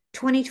year,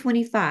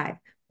 2025,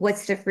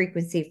 what's the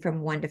frequency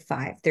from 1 to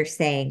 5? They're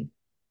saying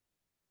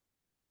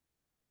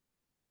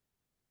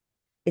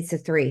it's a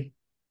 3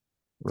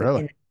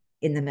 really?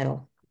 in the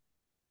middle.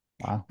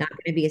 Wow. Not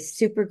going to be a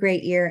super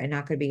great year and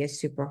not going to be a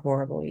super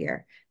horrible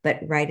year, but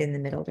right in the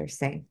middle, they're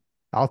saying.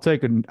 I'll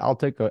take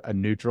a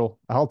neutral.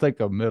 I'll take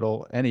a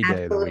middle any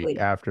day of the week Absolutely.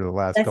 after the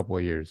last Let's couple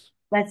of years.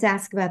 let's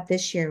ask about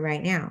this year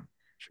right now.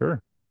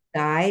 Sure.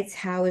 Guides,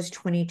 how is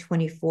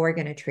 2024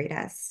 going to treat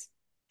us?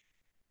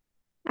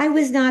 I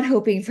was not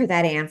hoping for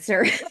that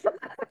answer.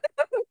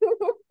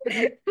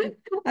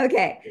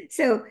 Okay,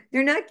 so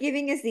they're not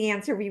giving us the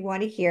answer we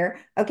want to hear.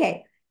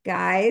 Okay,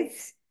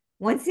 guys,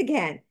 once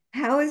again,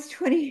 how is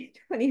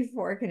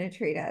 2024 going to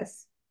treat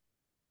us?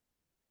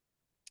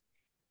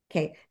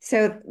 Okay,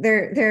 so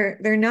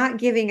they're not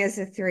giving us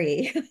a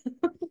 3.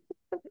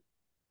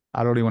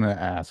 I don't even want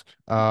to ask.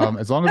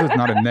 As long as it's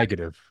not a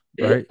negative.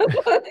 right?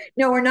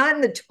 No, we're not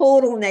in the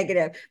total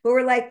negative, but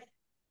we're like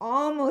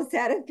almost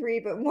at a three,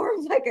 but more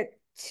of like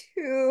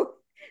two,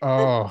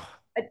 Oh,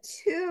 a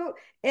two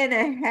and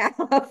a half.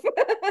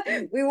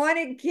 We want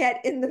to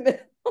get in the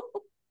middle.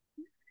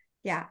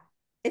 Yeah.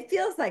 It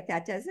feels like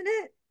that, doesn't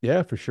it?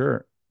 yeah, for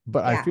sure.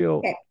 But I Yeah.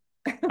 feel Okay.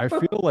 I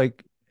feel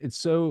like it's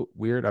so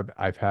weird.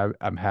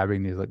 I'm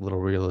having these like little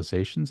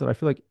realizations that I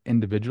feel like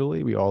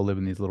individually we all live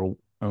in these little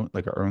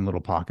like our own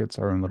little pockets,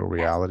 our own little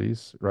Yes.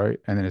 realities, right?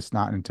 And then it's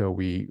not until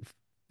we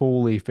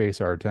fully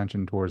face our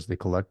attention towards the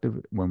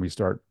collective when we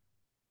start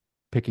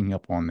picking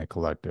up on the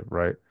collective,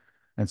 right?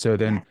 And so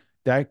then Yes.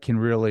 that can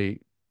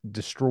really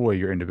destroy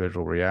your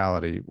individual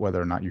reality,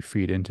 whether or not you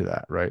feed into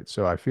that, right?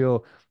 So I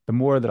feel the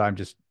more that I'm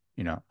just,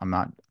 I'm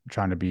not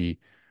trying to be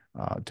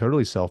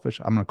totally selfish.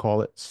 I'm going to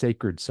call it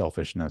sacred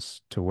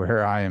selfishness to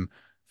where I am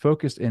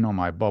focused in on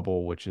my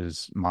bubble, which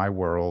is my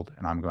world,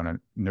 and I'm going to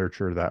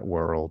nurture that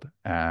world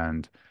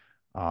and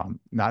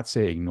not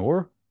say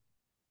ignore,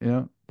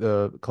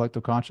 the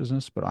collective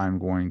consciousness, but I'm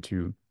going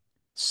to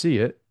see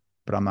it,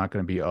 but I'm not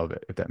going to be of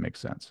it, if that makes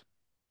sense.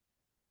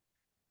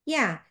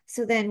 Yeah.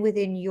 So then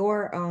within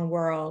your own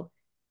world,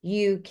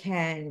 you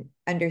can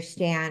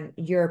understand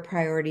your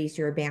priorities,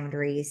 your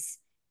boundaries,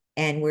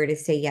 and where to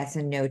say yes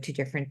and no to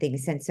different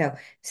things. And so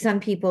some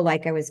people,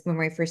 like I was when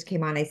I first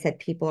came on, I said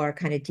people are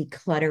kind of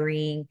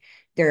decluttering.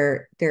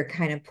 They're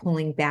kind of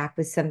pulling back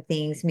with some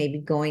things, maybe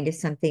going to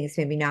some things,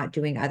 maybe not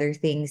doing other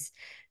things,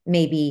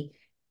 maybe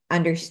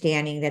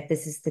understanding that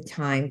this is the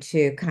time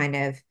to kind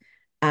of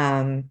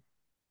um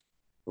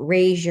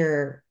raise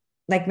your,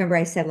 like, remember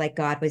I said, like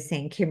God was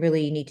saying,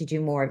 Kimberly, you need to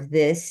do more of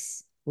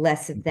this,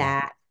 less of Hmm.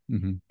 that.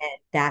 Hmm. And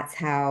that's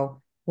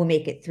how we'll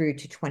make it through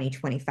to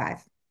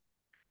 2025.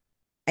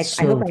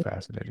 I hope So I did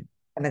fascinating.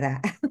 some of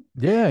that.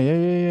 Yeah, yeah,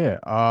 yeah,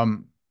 yeah.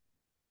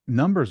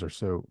 Numbers are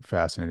so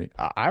fascinating.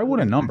 I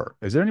want a number.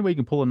 Is there any way you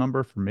can pull a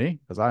number for me?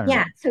 Because I'm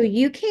Yeah. So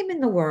you came in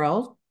the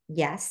world,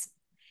 yes.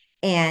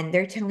 And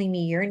they're telling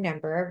me your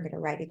number. I'm going to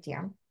write it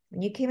down.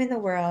 When you came in the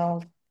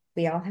world,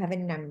 we all have a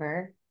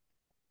number.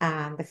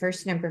 The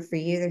first number for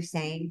you, they're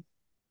saying,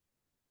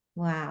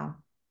 wow.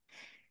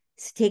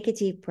 So take a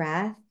deep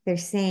breath. They're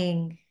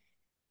saying,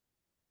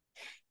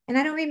 and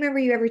I don't remember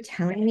you ever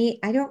telling me,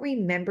 I don't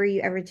remember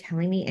you ever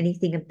telling me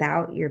anything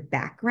about your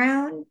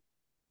background.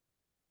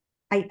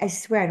 I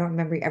swear I don't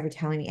remember you ever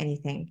telling me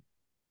anything.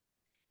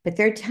 But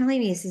they're telling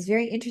me this is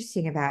very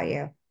interesting about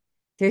you.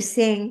 They're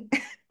saying,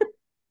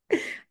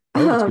 I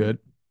hope it's um, good.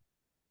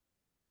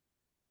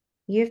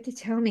 you have to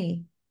tell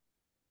me.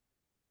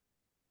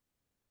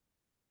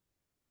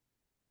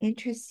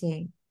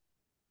 Interesting.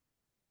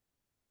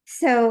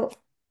 So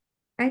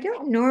I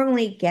don't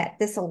normally get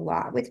this a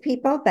lot with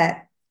people,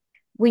 but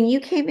when you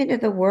came into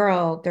the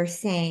world, they're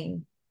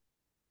saying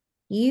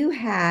you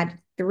had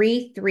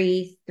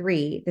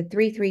 333, the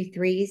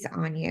 333s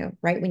on you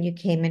right when you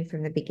came in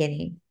from the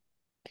beginning.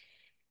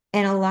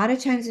 And a lot of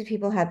times when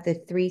people have the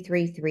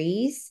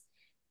 333s,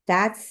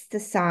 that's the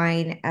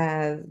sign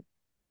of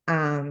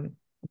um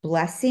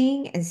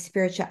blessing and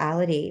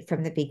spirituality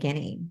from the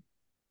beginning.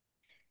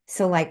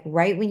 So like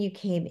right when you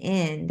came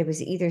in, there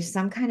was either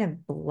some kind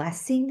of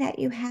blessing that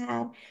you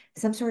had,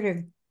 some sort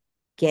of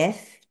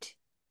gift,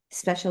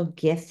 special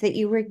gift that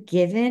you were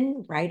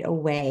given right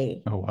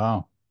away. Oh,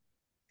 wow.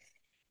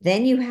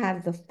 Then you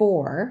have the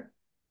four,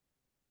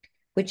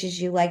 which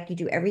is you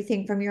do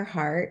everything from your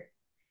heart.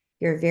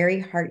 You're very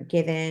heart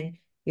given.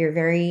 You're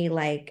very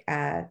like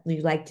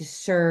you like to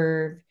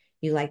serve.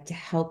 You like to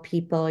help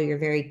people. You're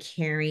very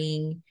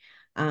caring.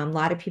 A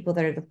lot of people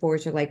that are the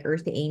fours are like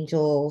earth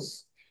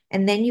angels.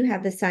 And then you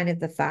have the sign of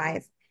the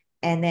five.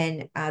 And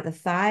then the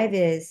five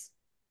is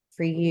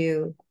for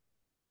you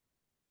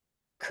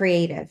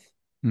creative.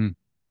 Hmm.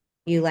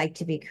 You like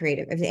to be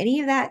creative. If any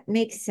of that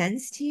makes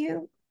sense to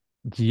you,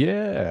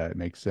 Yeah, it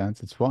makes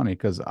sense. It's funny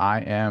because I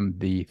am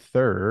the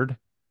third.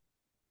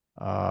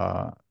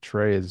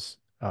 Trey is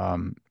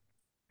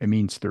it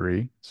means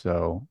three,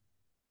 so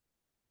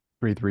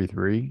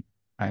 333,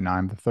 and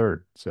I'm the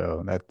third.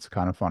 So that's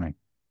kind of funny.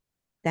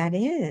 that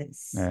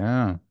is.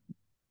 Yeah,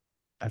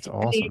 that's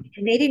I mean, awesome.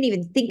 and they didn't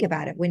even think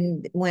about it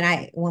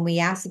when we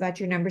asked about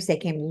your numbers, they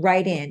came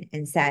right in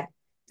and said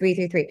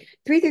 333.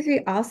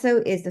 333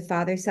 also is the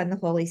Father, Son, the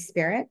Holy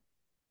Spirit.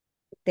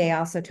 They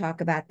also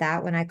talk about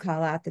that when I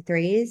call out the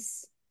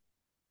threes.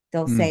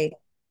 They'll Hmm. say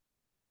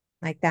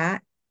like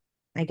that.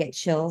 I get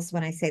chills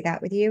when I say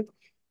that with you.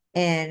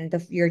 And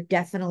you're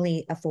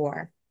definitely a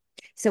four.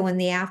 So when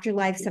the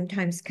afterlife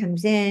sometimes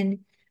comes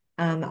in,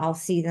 I'll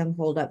see them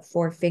hold up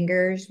four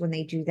fingers when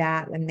they do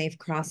that. When they've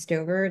crossed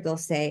over, they'll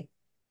say,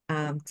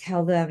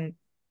 tell them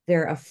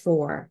they're a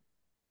four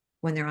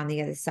when they're on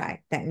the other side.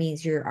 That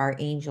means you're our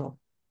angel.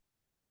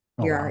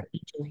 Oh, You're our wow.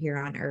 angel here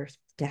on earth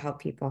to help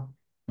people.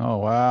 Oh,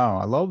 wow.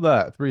 I love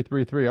that.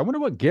 333. I wonder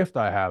what gift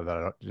I have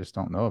that just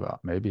don't know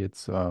about. Maybe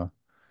it's I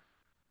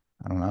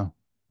don't know.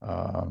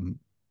 Um,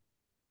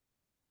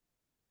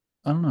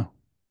 I don't know.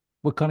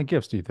 What kind of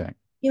gifts do you think?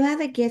 You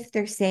have a gift,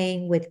 they're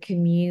saying, with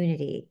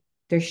community.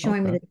 They're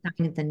showing me Okay. the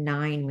sign of the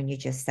nine when you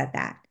just said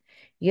that.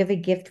 You have a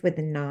gift with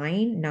the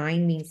nine.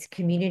 Nine means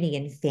community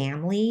and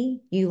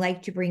family. You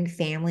like to bring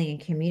family and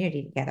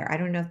community together. I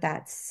don't know if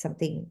that's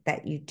something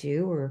that you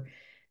do or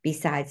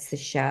besides the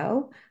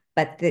show,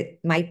 but that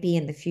might be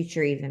in the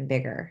future even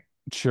bigger.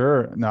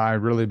 Sure. No,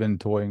 I've really been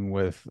toying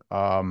with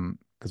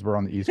because we're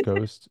on the East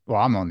Coast. Well,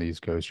 I'm on the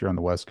East Coast, you're on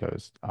the West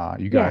Coast.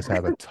 You Yeah. guys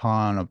have a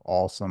ton of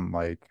awesome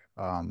like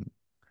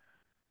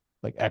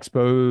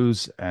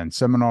expos and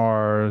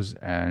seminars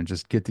and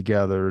just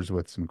get-togethers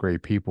with some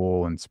great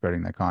people and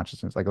spreading that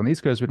consciousness. Like on the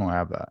East Coast, we don't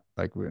have that.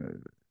 Like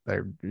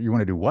you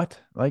want to do what?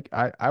 Like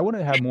I want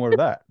to have more of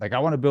that. Like I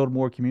want to build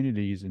more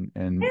communities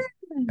and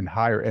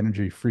higher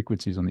energy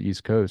frequencies on the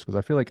East Coast because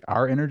I feel like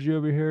our energy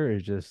over here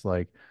is just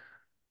like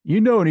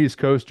an East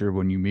Coaster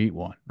when you meet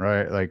one,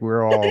 right? Like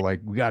we're all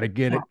like, we got to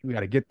get Yeah. it, we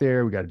got to get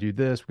there, we got to do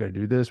this, we got to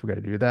do this, we got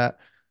to do that.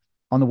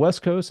 On the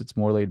West Coast, it's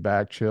more laid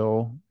back,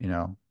 chill.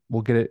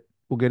 We'll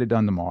get it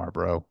done tomorrow,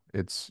 bro.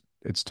 It's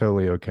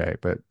totally okay.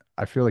 But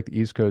I feel like the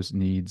East Coast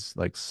needs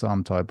like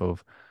some type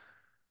of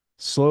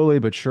slowly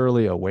but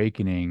surely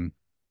awakening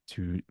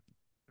to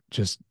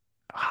just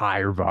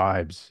higher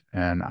vibes.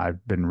 And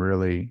I've been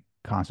really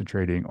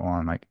concentrating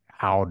on like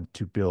how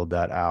to build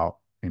that out,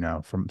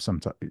 from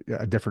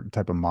a different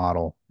type of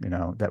model,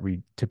 that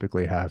we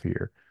typically have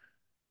here.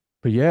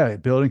 But yeah,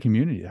 building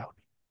community, that'd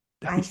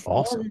I be feel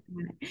awesome.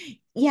 that.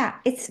 Yeah,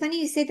 it's funny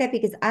you say that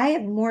because I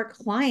have more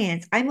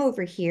clients. I'm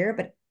over here,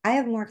 but I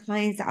have more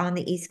clients on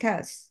the East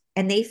Coast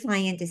and they fly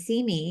in to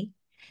see me.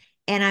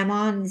 And I'm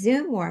on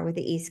Zoom more with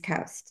the East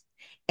Coast.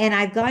 And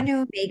I've gone to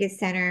Omega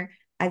Center.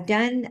 I've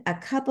done a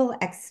couple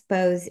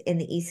expos in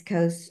the East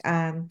Coast,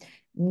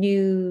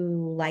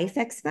 New Life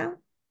Expo.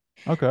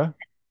 Okay.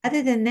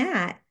 Other than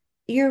that,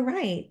 you're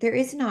right. There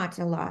is not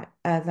a lot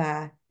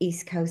of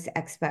East Coast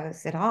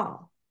expos at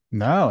all.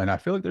 No, and I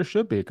feel like there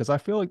should be because I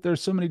feel like there's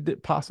so many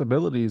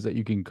possibilities that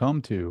you can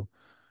come to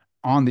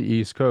on the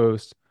East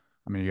Coast.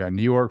 I mean, you got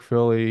New York,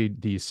 Philly,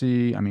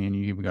 DC. I mean,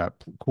 you even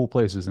got cool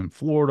places in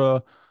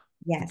Florida,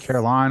 the Yes.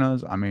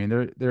 Carolinas. I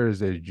mean, there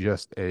is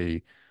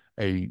a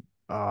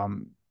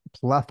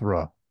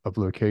plethora of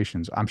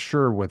locations. I'm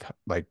sure with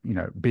like,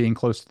 being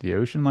close to the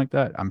ocean like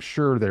that, I'm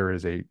sure there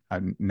is a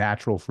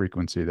natural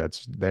frequency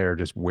that's there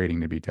just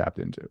waiting to be tapped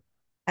into.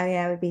 Oh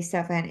yeah, it would be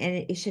so fun.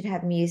 And it should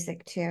have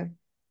music too.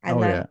 I Oh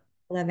love yeah.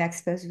 love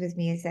expos with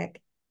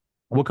music.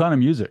 What kind of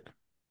music?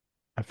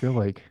 I feel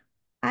like,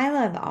 I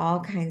love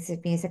all kinds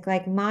of music.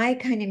 Like my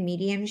kind of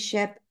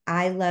mediumship,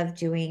 I love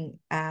doing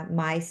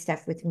my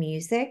stuff with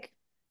music.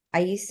 I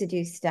used to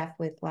do stuff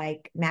with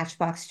like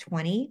Matchbox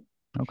 20,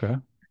 okay,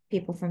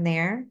 people from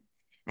there.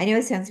 I know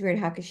it sounds weird.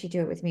 How could she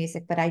do it with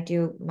music? But I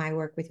do my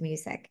work with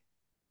music.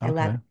 I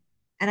love okay. it.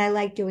 And I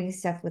like doing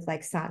stuff with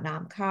like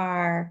Satnam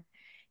Kar.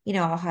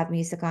 I'll have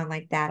music on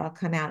like that. I'll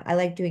come out. I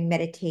like doing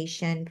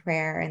meditation,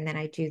 prayer, and then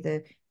I do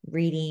the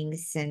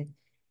readings. And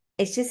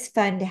it's just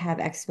fun to have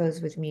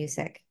expos with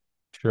music.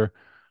 Sure.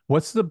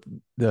 What's the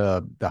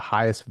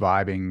highest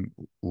vibing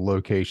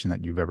location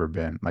that you've ever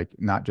been? Like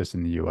not just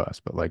in the US,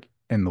 but like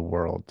in the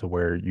world to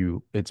where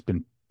it's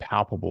been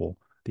palpable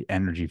the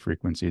energy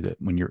frequency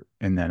that when you're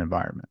in that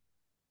environment.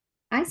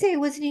 I say it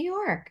was New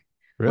York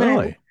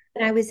Really?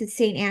 when I was at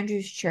St.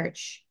 Andrew's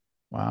Church.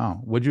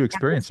 Wow. What'd you That was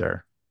experience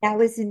there? that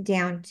was in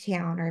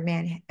downtown or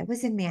Manhattan. It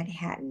was in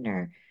Manhattan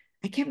or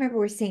I can't remember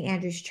where St.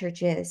 Andrew's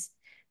Church is,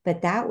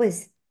 but that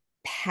was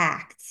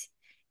packed.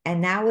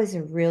 And that was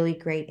a really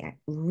great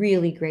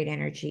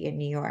energy in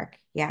New York.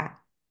 Yeah,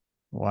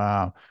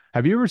 Wow.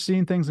 Have you ever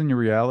seen things in your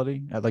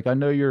reality? Like I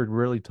know you're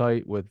really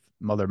tight with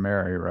Mother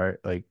Mary, right?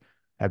 Like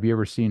have you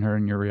ever seen her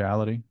in your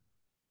reality?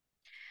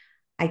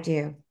 I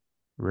do.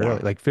 Really? Yeah.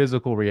 Like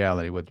physical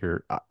reality with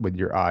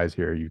your eyes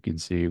here, you can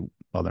see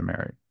Mother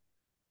Mary.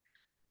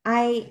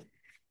 I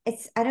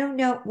I don't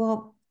know,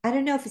 well, I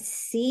don't know if it's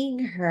seeing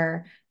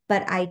her,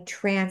 but I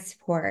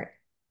transport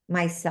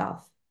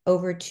myself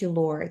over to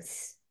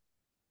Lourdes.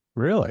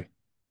 Really?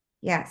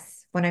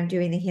 Yes, when I'm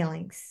doing the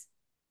healings.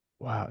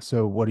 Wow.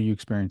 So what are you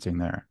experiencing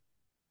there?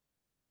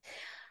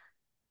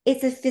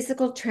 It's a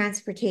physical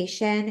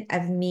transportation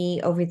of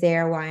me over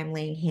there while I'm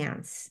laying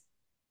hands.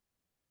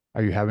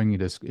 Are you having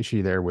this? Is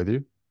she there with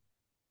you?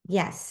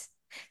 Yes.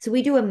 So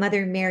we do a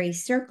Mother Mary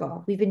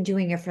circle. We've been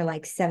doing it for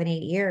like 7,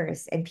 8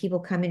 years, and people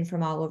come in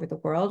from all over the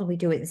world. We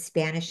do it in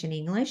Spanish and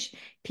English.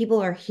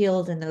 People are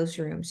healed in those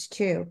rooms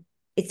too.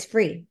 It's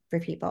free for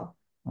people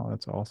Oh,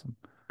 that's awesome.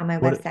 on my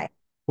What website.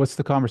 what's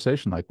the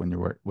conversation like when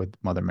you're with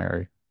Mother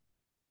Mary?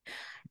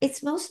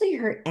 It's mostly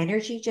her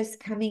energy just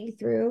coming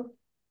through,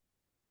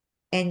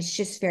 and it's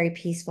just very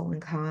peaceful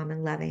and calm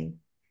and loving.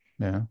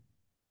 Yeah.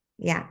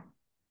 Yeah.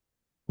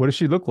 What does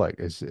she look like?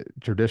 Is it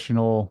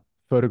traditional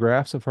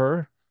photographs of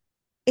her?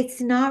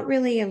 It's not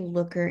really a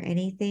look or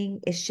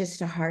anything. It's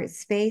just a heart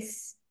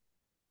space.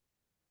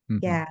 Hmm.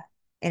 Yeah.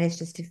 And it's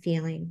just a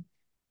feeling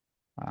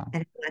Wow.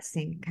 and a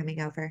blessing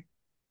coming over.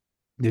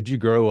 Did you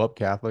grow up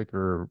Catholic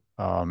or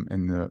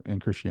in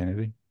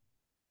Christianity?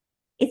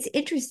 It's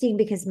interesting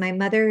because my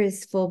mother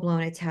is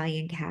full-blown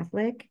Italian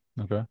Catholic,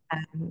 Okay.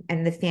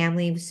 and the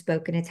family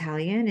spoke in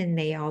Italian and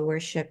they all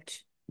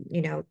worshiped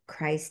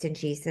Christ and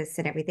Jesus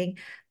and everything,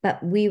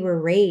 but we were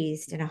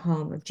raised in a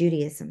home of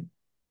Judaism.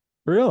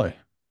 Really?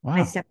 My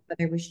Wow.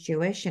 stepmother was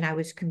Jewish, and I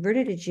was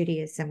converted to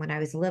Judaism when I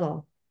was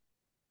little.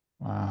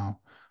 Wow.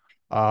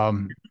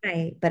 Um,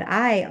 But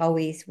I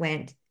always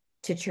went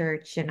to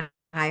church, and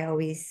I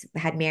always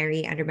had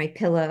Mary under my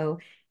pillow,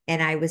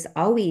 and I was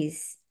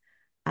always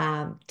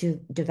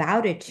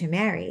devoted to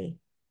Mary.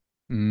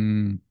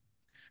 mm,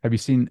 have you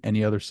seen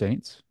any other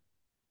saints?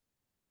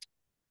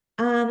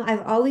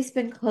 I've always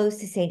been close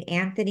to Saint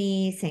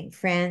Anthony, Saint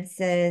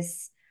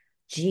Francis,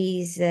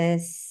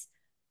 Jesus.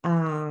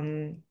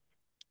 Um,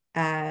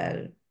 uh,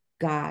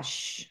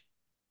 gosh,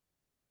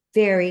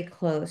 very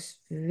close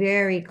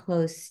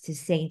to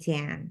Saint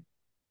Anne,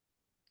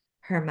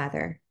 her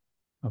mother.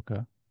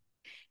 Okay.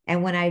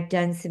 And when I've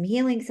done some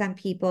healings on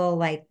people,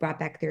 like brought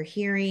back their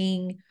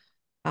hearing,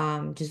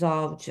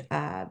 dissolved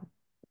uh,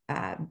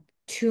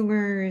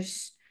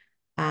 tumors,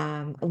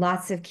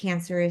 lots of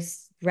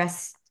cancerous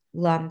breast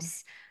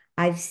lumps,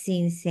 I've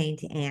seen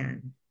Saint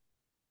Anne.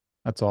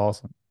 That's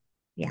awesome.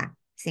 Yeah,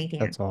 Saint Anne.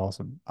 That's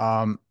awesome.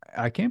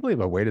 I can't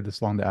believe I waited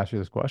this long to ask you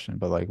this question,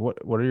 but like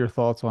what are your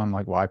thoughts on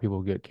like why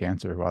people get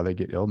cancer, why they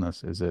get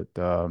illness? Is it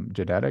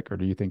genetic or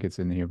do you think it's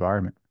in the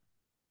environment?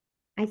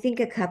 I think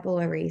a couple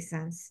of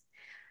reasons.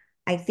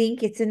 I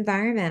think it's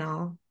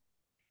environmental.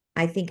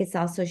 I think it's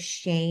also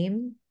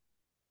shame.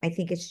 I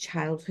think it's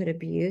childhood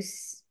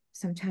abuse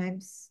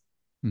sometimes.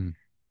 Hmm,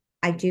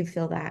 I do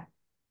feel that.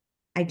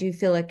 I do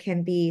feel it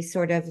can be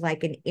sort of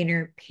like an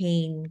inner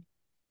pain.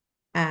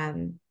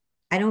 Um,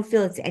 I don't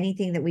feel it's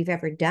anything that we've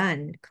ever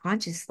done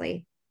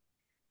consciously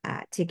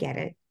to get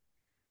it,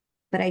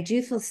 but I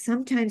do feel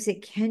sometimes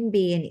it can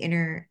be an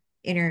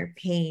inner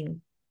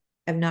pain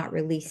of not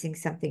releasing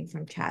something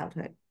from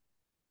childhood.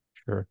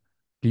 sure.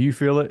 Do you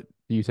feel it?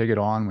 Do you take it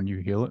on when you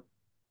heal it?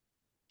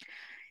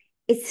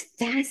 It's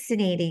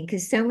fascinating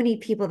because so many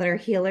people that are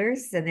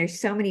healers, and there's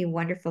so many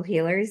wonderful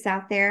healers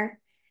out there,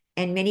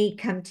 and many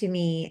come to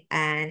me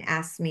and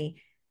ask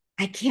me,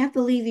 I can't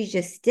believe you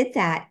just did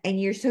that and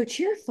you're so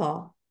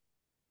cheerful.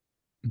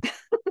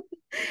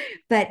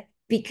 But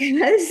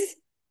because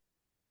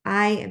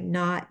I am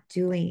not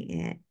doing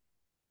it,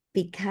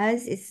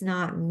 because it's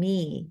not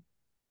me,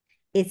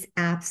 it's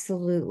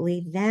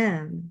absolutely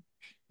them.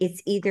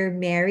 It's either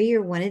Mary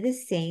or one of the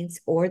saints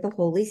or the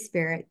Holy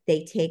Spirit.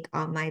 They take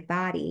on my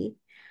body.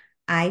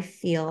 I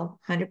feel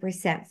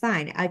 100%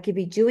 fine. I could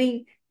be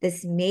doing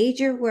this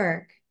major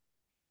work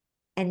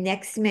and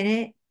next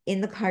minute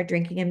in the car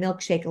drinking a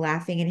milkshake,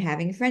 laughing and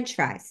having French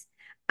fries.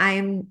 I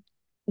am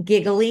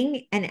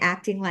giggling and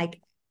acting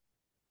like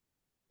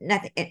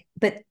nothing,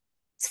 but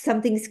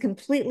something's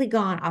completely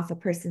gone off a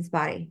person's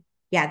body.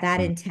 Yeah, that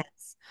Hmm.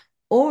 intense.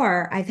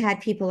 Or I've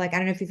had people like, I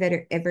don't know if you've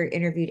ever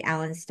interviewed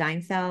Alan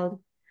Steinfeld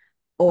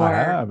or, I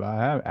have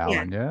yeah,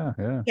 Alan. Yeah,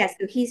 yeah. yeah.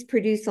 So he's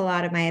produced a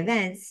lot of my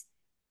events.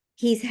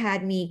 He's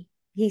had me,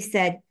 he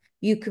said,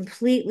 you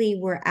completely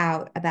were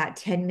out about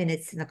 10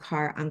 minutes in the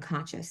car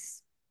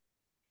unconscious.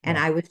 And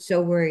Wow. I was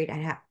so worried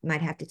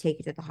might have to take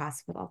you to the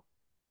hospital.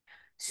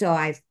 So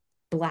I've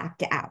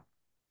blacked out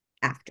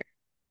after.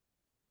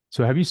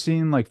 So have you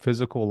seen like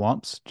physical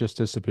lumps just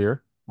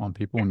disappear on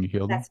people Yeah, when you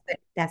heal them?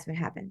 that's what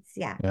happens.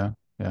 Yeah. Yeah,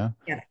 yeah.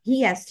 Yeah.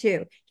 He has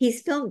too.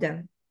 He's filmed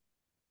them.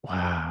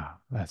 Wow,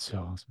 that's so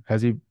awesome.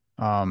 Has he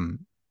um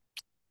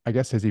I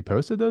guess has he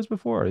posted those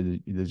before, or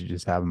did you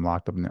just have them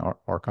locked up in the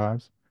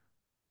archives?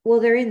 Well,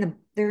 they're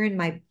in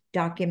my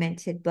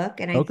documented book,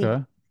 and I think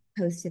Okay.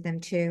 posted them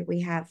too.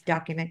 We have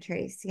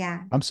documentaries.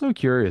 Yeah. I'm so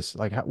curious.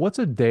 Like, what's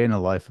a day in the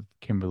life of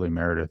Kimberly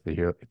Meredith,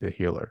 the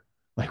healer?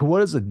 Like, what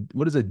does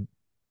a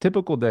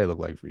typical day look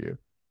like for you?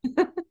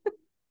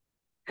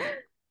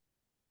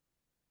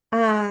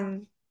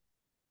 Um,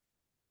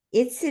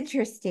 it's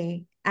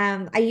interesting.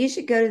 I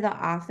usually go to the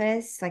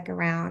office like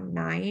around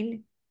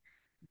 9,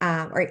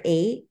 or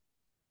 8,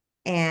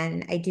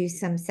 and I do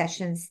some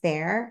sessions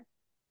there.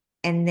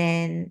 And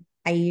then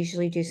I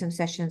usually do some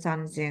sessions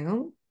on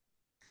Zoom.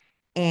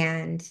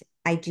 And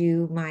I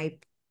do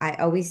I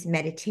always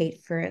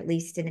meditate for at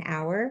least an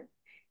hour.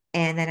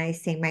 And then I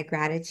say my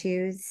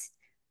gratitudes.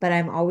 But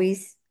I'm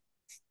always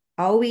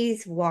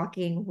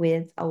walking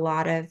with a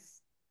lot of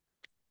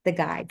the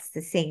guides,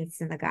 the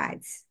saints and the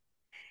guides.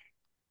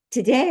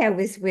 Today I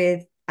was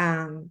with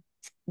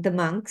the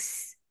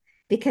monks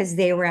because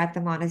they were at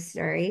the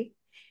monastery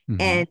Hmm.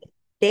 and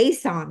they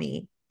saw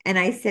me. And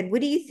I said,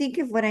 what do you think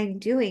of what I'm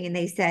doing? And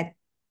they said,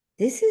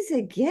 this is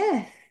a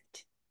gift.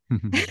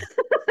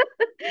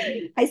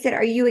 I said,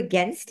 are you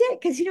against it?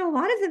 Because, a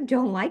lot of them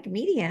don't like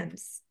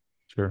mediums.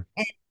 Sure.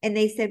 And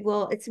they said,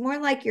 well, it's more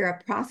like you're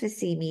a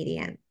prophecy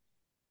medium.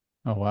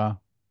 Oh, wow.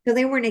 So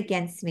they weren't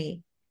against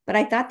me, but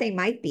I thought they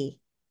might be.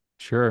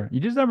 Sure. You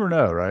just never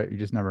know, right? You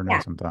just never know Yeah.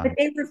 But sometimes.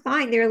 they were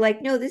fine. They were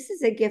like, no, this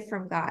is a gift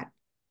from God.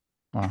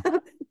 Wow.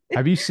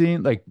 Have you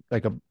seen like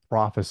a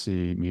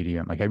prophecy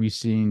medium? Like, have you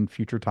seen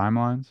future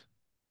timelines?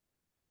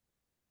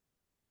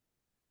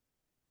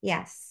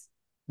 Yes.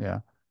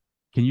 Yeah.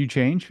 Can you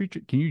change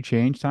future? Can you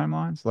change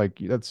timelines? Like,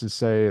 let's just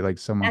say like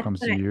someone That's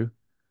comes what to I, you.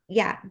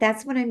 yeah,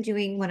 that's what I'm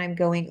doing when I'm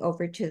going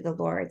over to the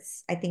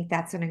Lord's. I think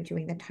that's when I'm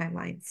doing the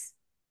timelines.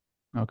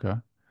 Okay.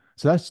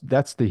 So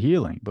that's the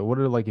healing. But what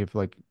are like if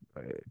like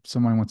if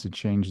someone wants to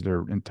change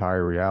their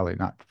entire reality,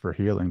 not for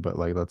healing, but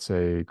like let's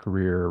say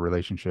career,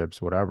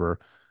 relationships, whatever,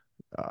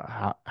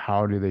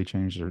 how do they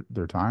change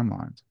their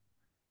timelines?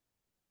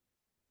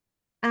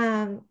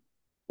 Um,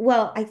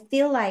 well, I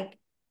feel like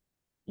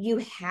you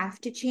have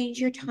to change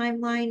your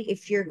timeline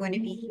if you're going to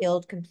be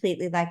healed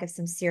completely, like of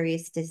some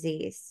serious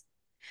disease.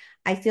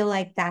 I feel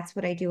like that's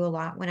what I do a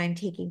lot when I'm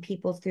taking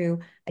people through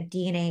a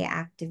DNA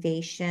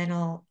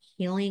activational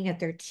healing of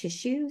their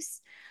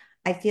tissues.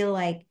 I feel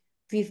like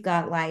if you've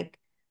got like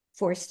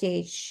four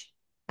stage,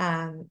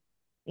 um,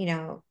 you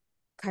know,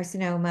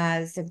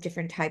 carcinomas of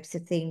different types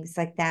of things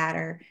like that,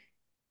 or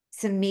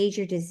some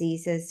major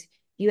diseases,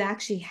 you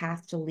actually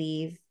have to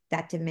leave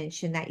that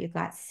dimension that you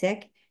got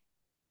sick,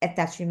 if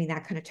that's what you mean,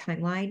 that kind of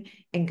timeline,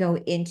 and go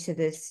into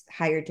this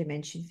higher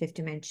dimension, fifth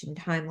dimension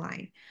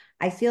timeline.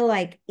 I feel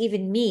like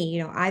even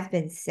me, I've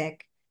been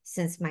sick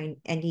since my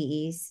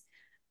NDEs,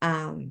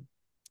 um,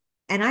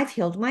 and I've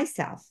healed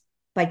myself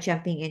by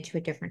jumping into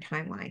a different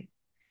timeline.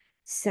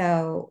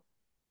 So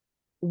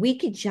we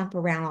could jump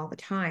around all the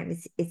time.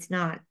 It's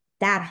not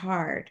that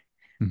hard,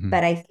 Hmm.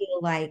 but I feel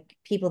like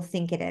people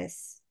think it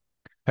is.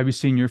 Have you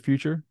seen your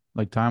future,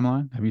 like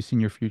timeline? Have you seen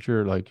your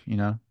future, like,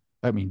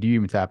 I mean, do you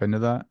even tap into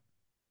that?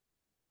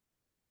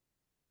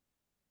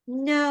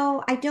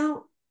 No, I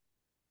don't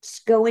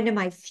go into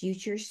my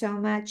future so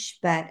much,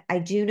 but I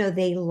do know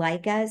they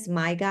like us,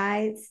 my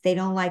guides. They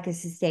don't like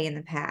us to stay in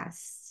the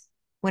past.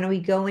 When we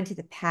go into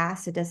the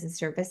past, it doesn't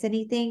serve us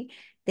anything.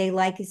 They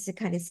like us to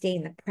kind of stay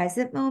in the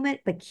present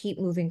moment, but keep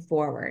moving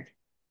forward.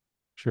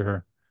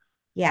 Sure.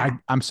 Yeah.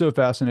 I'm so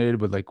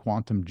fascinated with like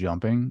quantum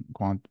jumping,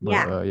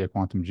 Yeah. yeah,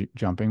 quantum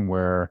jumping,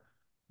 where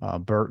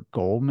Bert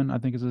Goldman, I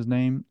think is his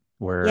name,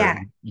 where Yeah.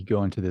 you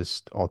go into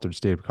this altered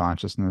state of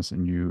consciousness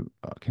and you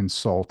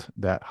consult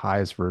that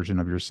highest version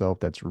of yourself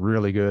that's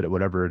really good at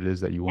whatever it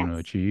is that you want to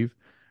Yes. achieve,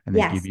 and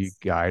they give you Yes.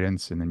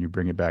 guidance, and then you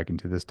bring it back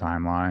into this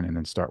timeline, and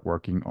then start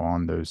working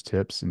on those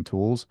tips and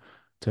tools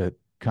to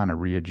kind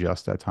of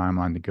readjust that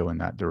timeline to go in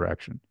that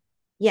direction.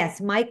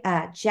 Yes. Mike,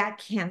 Jack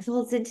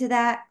Canfield's into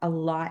that a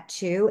lot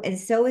too. And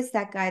so is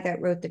that guy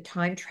that wrote The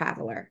Time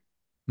Traveler.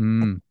 I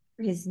Mm,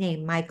 forget his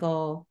name,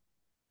 Michael.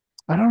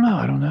 I don't know.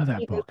 I don't know that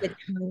He wrote book.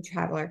 The Time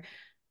Traveler.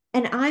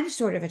 And I'm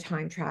sort of a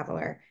time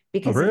traveler Oh,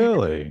 because of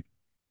really?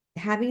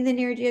 having the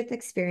near death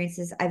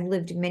experiences. I've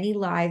lived many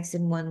lives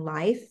in one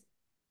life.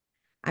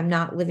 I'm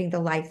not living the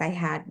life I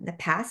had in the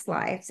past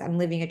lives. I'm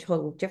living a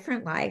total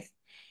different life.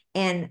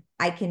 And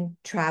I can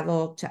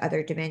travel to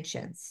other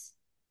dimensions.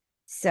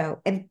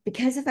 So, and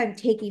because if I'm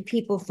taking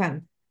people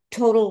from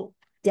total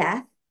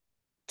death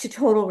to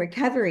total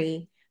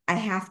recovery, I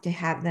have to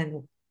have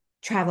them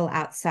travel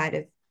outside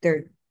of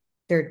their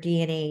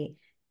DNA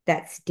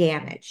that's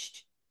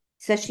damaged,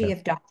 especially Yeah.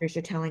 if doctors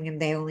are telling them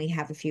they only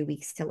have a few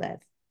weeks to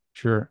live.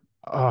 Sure.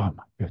 Oh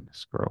my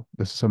goodness, girl.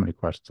 There's so many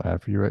questions I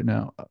have for you right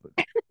now. I'll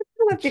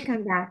have to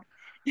come back.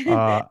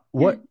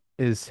 What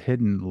is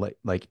hidden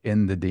like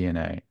in the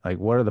DNA? Like,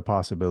 what are the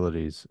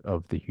possibilities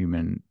of the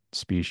human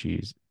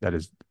species that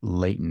is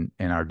latent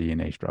in our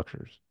DNA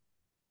structures?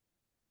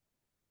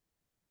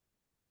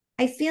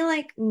 I feel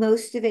like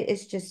most of it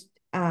is just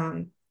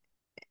I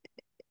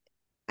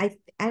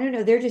don't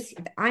know,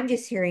 I'm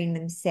just hearing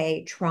them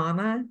say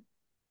trauma.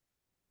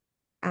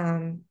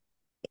 Um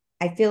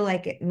I feel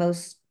like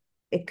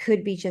it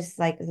could be just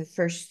like the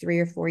first 3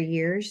 or 4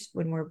 years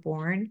when we're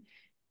born.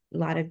 A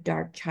lot of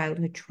dark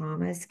childhood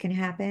traumas can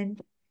happen,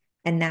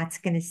 and that's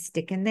going to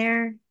stick in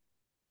there.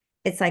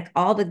 It's like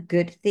all the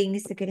good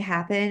things that could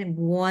happen,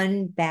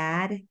 one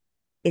bad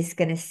is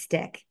going to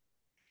stick.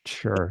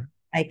 Sure.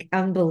 Like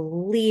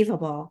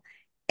unbelievable.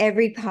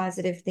 Every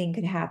positive thing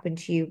could happen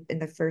to you in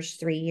the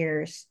first 3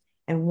 years,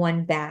 and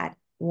one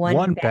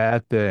One bad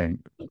bad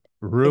thing is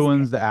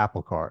ruins the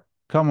apple cart.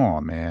 Come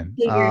on, man.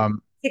 you're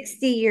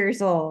 60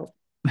 years old.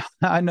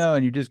 I know,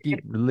 and you just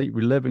keep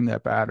reliving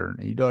that pattern,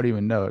 and you don't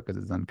even know it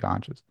because it's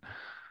unconscious.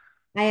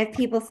 I have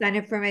people sign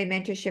up for my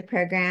mentorship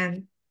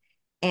program,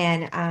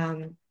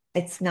 and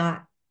it's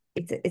not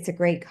it's a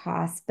great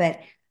cost, but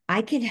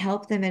I can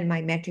help them in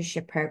my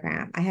mentorship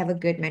program. I have a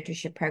good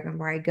mentorship program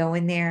where I go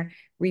in there,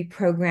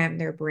 reprogram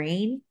their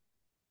brain.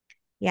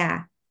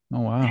 Yeah.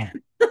 Oh wow.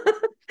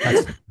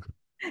 That's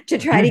To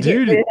try to get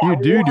rid of you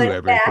that do one bad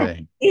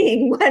everything.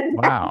 thing. One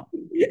Wow.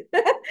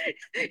 bad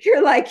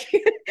You're like,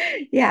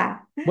 yeah,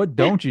 What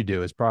don't you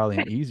do is probably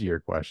an easier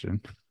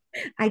question.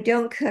 I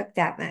don't cook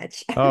that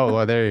much. Oh,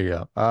 well, there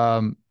you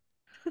go.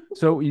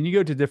 So when you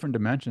go to different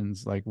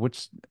dimensions, like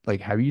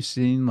like have you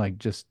seen like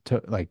just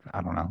to like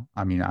I don't know.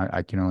 I mean,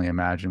 I can only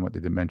imagine what the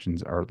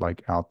dimensions are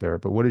like out there,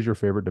 but what is your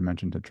favorite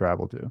dimension to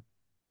travel to?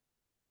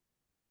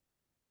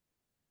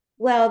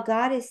 Well,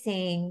 God is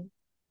saying,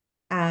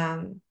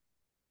 um,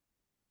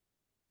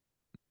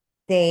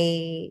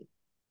 they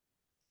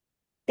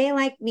they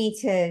like me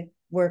to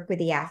work with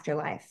the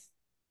afterlife.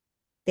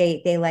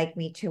 They like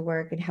me to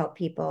work and help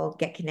people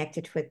get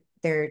connected with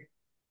their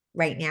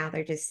right now.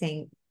 They're just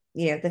saying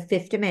the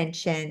fifth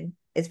dimension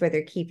is where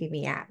they're keeping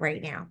me at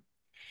right now.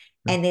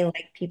 Sure. And they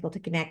like people to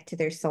connect to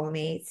their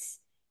soulmates.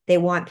 They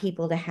want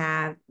people to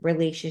have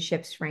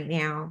relationships right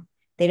now.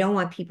 They don't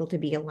want people to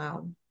be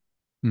alone.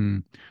 Hmm.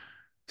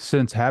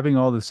 Since having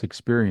all this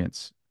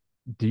experience,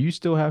 do you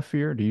still have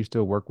fear? Do you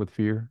still work with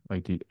fear,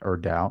 like or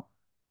doubt?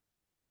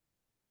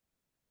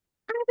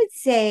 I would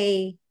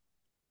say,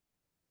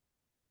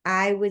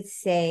 I would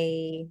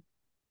say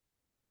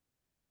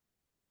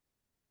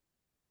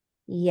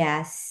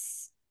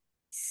yes.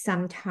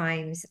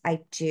 Sometimes I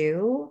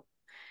do.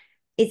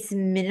 It's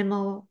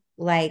minimal.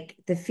 Like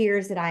the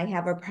fears that I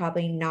have are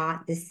probably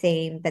not the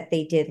same that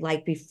they did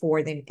like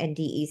before the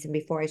NDEs and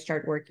before I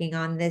started working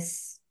on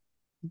this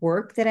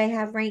work that I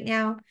have right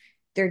now.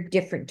 They're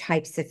different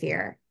types of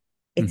fear.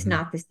 It's Hmm.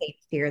 not the same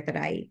fear that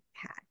I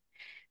had,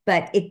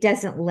 but it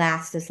doesn't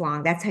last as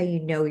long. That's how you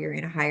know you're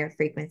in a higher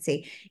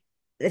frequency.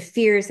 The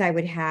fears I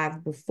would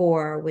have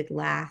before would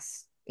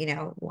last,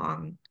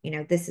 long.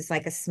 This is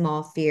like a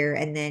small fear,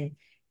 and then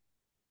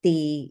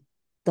the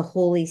the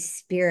Holy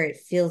Spirit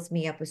fills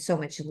me up with so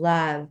much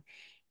love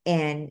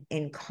and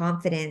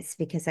confidence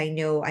because I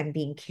know I'm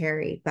being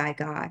carried by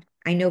God.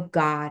 I know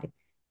God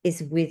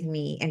is with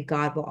me and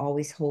God will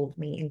always hold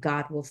me and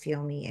God will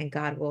feel me and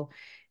God will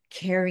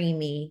carry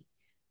me,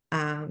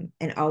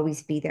 and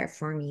always be there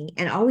for me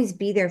and always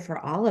be there for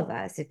all of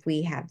us if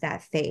we have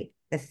that faith.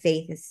 The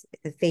faith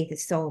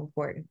is so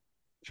important.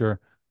 Sure.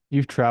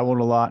 You've traveled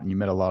a lot and you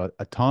met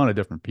a ton of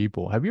different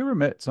people. Have you ever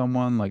met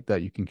someone like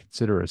that you can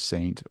consider a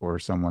saint or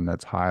someone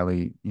that's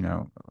highly,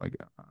 like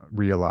a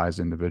realized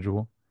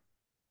individual?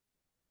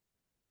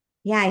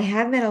 Yeah, I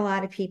have met a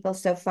lot of people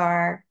so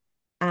far.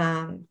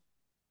 Um,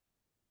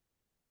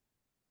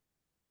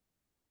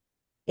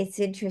 it's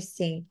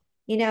interesting.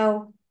 You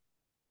know,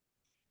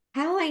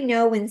 how I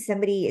know when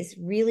somebody is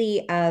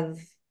really I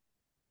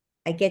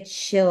get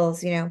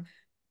chills,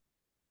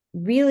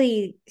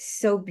 really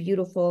so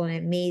beautiful and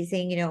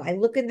amazing. I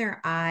look in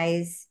their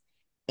eyes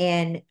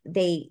and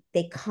they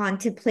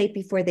contemplate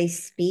before they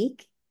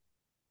speak,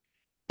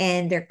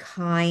 and they're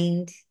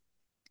kind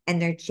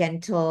and they're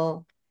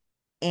gentle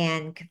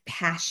and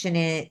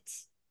compassionate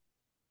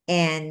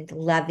and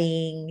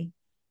loving,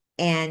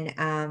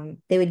 and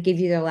they would give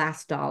you their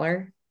last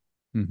dollar.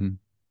 Hmm.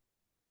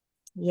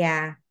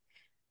 Yeah.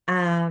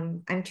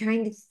 I'm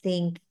trying to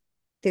think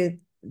through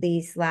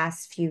these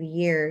last few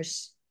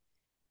years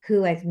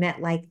who I've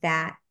met like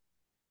that.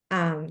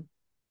 Um,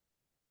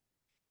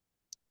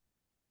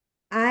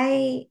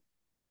 I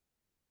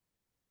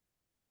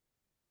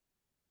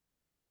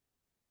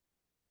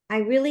I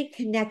really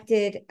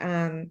connected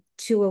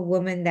to a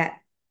woman that,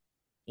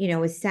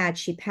 was sad.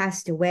 She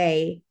passed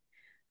away.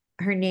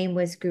 Her name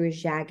was Guru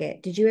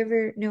Jagat. Did you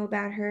ever know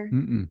about her?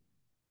 Mm-mm.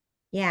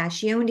 Yeah,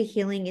 she owned a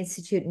healing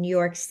institute in New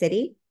York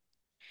City,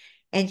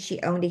 and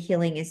she owned a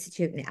healing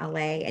institute in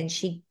LA. And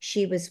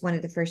she was one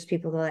of the first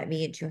people to let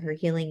me into her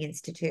healing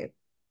institute.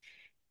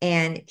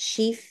 And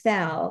she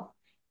fell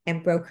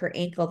and broke her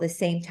ankle the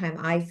same time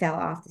I fell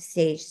off the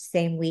stage, the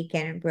same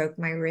weekend, and broke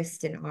my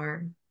wrist and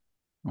arm.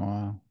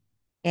 Wow.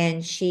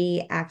 And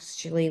she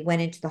actually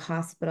went into the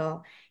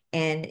hospital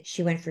and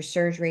she went for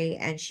surgery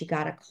and she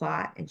got a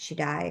clot and she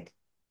died.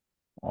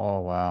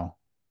 Oh, wow.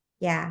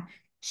 Yeah.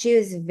 She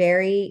was a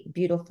very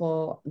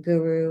beautiful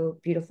guru,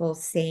 beautiful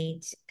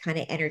saint kind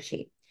of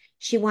energy.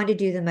 She wanted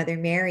to do the Mother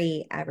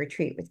Mary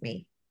retreat with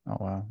me, Oh,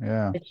 wow.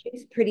 Yeah. but she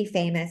was pretty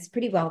famous,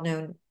 pretty well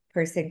known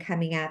person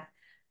coming up.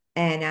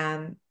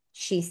 And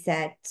she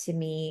said to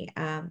me,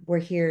 we're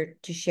here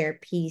to share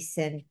peace.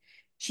 And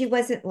she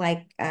wasn't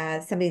like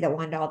somebody that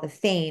wanted all the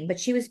fame, but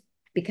she was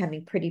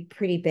becoming pretty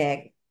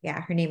big. Yeah,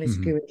 her name is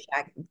Hmm.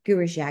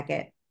 Guru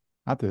Jagat.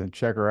 I have to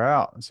check her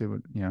out and see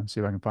see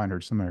if I can find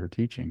her some of her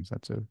teachings.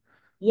 That's so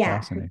Yeah, her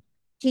fascinating.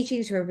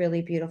 teachings were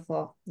really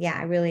beautiful. Yeah,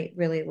 I really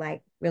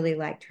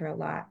liked her a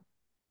lot.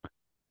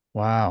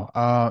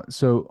 Wow.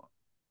 So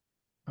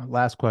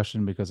last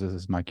question because this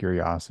is my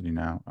curiosity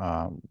now.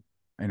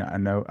 And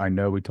I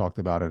know we talked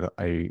about it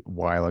a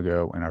while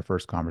ago in our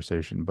first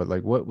conversation, but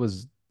like, what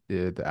was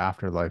the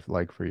afterlife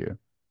like for you?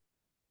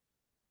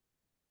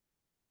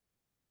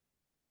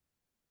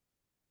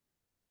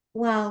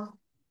 Well,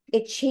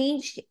 it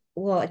changed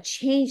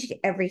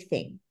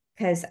everything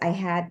because I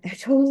had a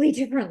totally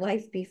different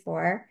life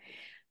before.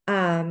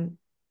 Um,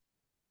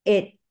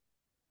 it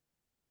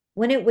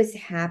when it was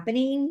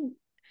happening,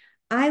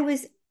 I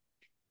was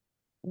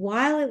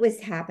while it was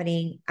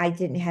happening, I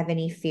didn't have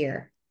any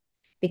fear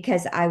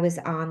because I was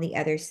on the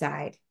other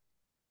side.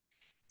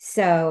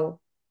 So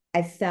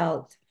I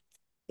felt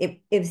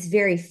it was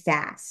very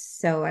fast.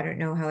 So I don't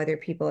know how other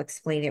people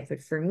explain it,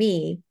 but for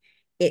me,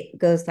 it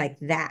goes like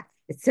that.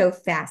 It's so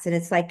fast. And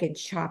it's like in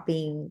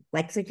chopping,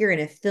 like it's like you're in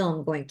a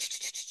film going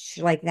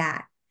like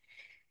that.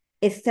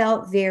 It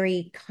felt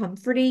very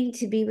comforting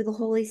to be with the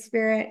Holy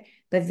Spirit,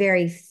 but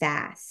very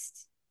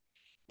fast.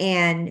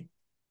 And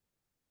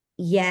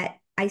yet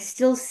I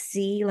still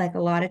see, like,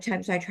 a lot of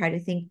times I try to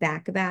think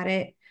back about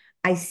it,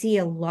 I see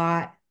a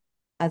lot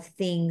of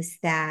things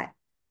that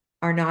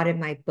are not in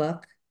my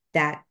book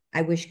that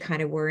I wish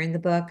kind of were in the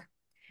book.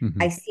 Hmm.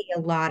 I see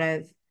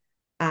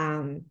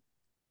um,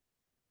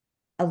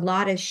 a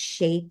lot of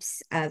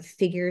shapes of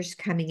figures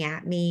coming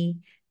at me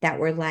that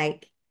were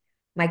like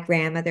my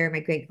grandmother, my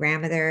great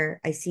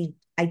grandmother.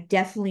 I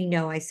definitely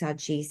know I saw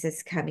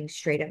Jesus coming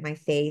straight at my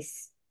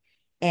face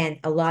and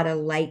a lot of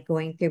light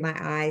going through my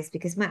eyes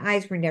because my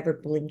eyes were never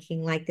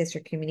blinking like this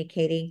or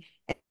communicating.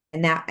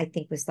 And that I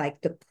think was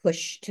like the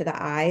push to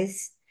the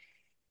eyes.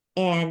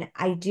 And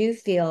I do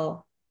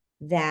feel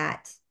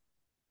that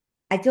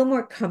I feel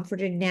more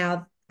comforted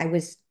now. I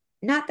was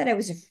not that I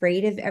was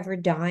afraid of ever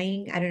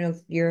dying. I don't know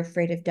if you're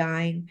afraid of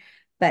dying,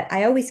 but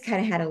I always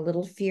kind of had a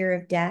little fear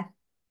of death,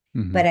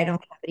 Hmm. but I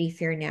don't have any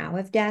fear now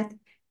of death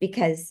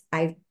because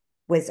I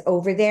was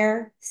over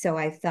there. So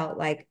I felt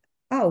like,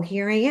 oh,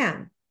 here I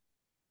am.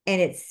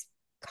 And it's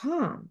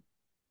calm,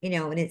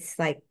 and it's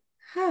like,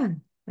 huh,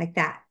 like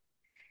that.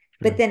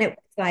 But Sure. then it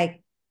was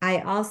like, I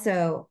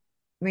also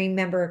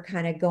remember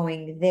kind of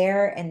going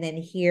there and then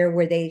here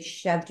where they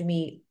shoved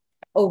me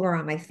over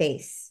on my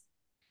face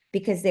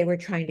because they were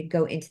trying to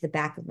go into the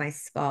back of my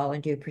skull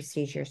and do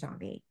procedures on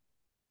me.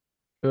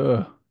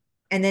 Ugh.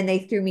 And then they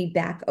threw me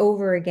back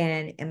over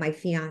again, and my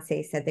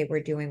fiance said they were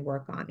doing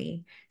work on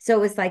me. So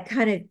it was like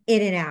kind of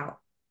in and out,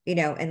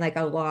 and like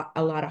a lot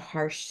of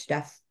harsh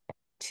stuff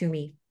to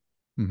me.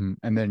 Hmm.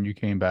 And then you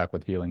came back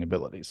with healing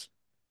abilities.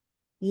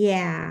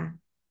 Yeah.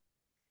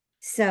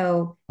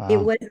 So it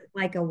Wow. wasn't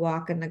like a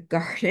walk in the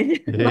garden.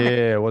 Like,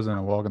 Yeah, it wasn't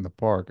a walk in the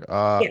park.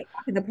 yeah,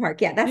 walk in the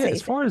park. Yeah, that's Yeah, what you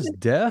as said. far as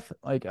death,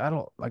 like I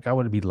don't like I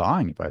would be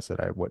lying if I said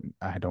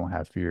I don't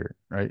have fear,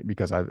 right?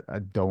 Because I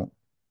don't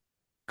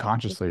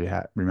consciously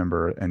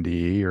remember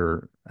NDE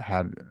or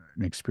had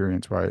an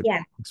experience where I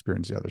Yeah,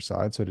 experienced the other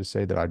side. So to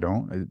say that I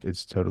don't,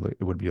 it's totally,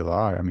 it would be a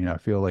lie. I mean, I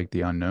feel like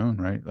the unknown,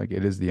 right? Like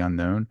it is the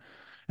unknown.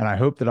 And I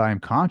hope that I am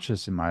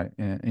conscious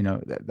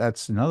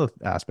that's another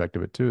aspect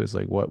of it too, is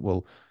like, what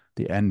will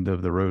the end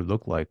of the road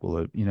look like? Will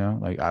it,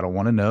 like, I don't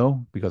want to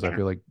know because I yeah,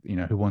 feel like,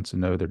 who wants to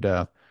know their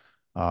death?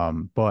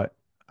 But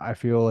I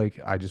feel like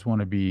I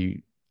want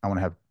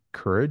to have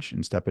courage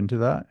and step into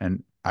that.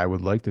 And I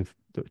would like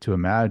to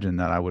imagine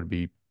that I would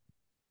be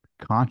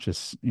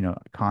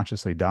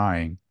consciously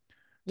dying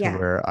to yeah,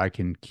 where I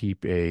can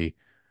keep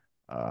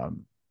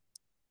um,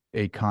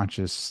 a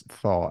conscious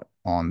thought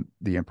on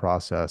the in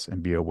process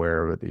and be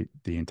aware of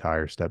the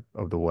entire step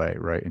of the way,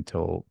 right?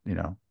 Until,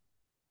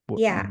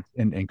 yeah,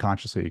 and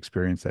consciously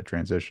experience that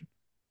transition.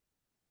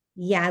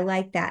 yeah. I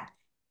like that.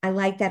 I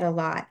like that a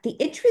lot. The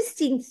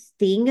interesting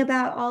thing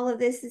about all of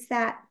this is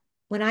that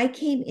when I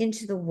came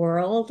into the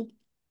world,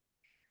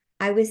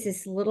 I was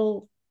this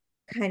little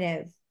kind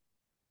of,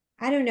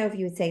 I don't know if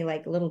you would say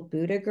like little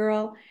Buddha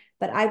girl,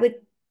 but I would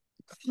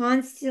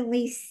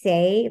constantly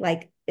say,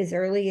 like as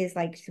early as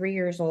like 3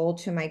 years old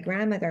to my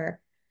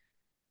grandmother,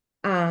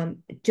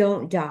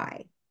 don't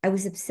die. I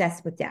was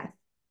obsessed with death.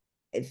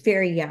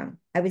 Very young.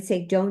 I would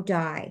say, don't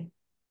die.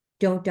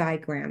 Don't die,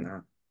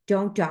 grandma.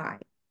 Don't die.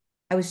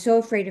 I was so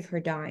afraid of her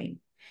dying.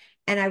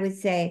 And I would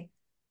say,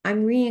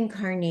 I'm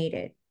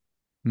reincarnated.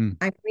 Hmm.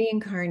 I'm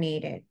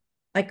reincarnated.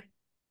 Like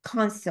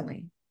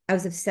constantly. I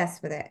was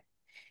obsessed with it.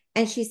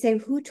 And she'd say,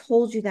 who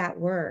told you that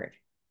word?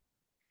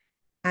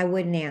 I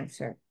wouldn't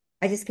answer.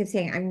 I just kept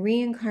saying, I'm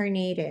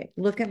reincarnated.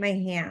 Look at my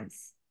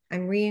hands.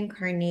 I'm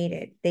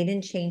reincarnated. They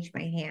didn't change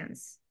my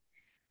hands.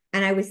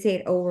 And I would say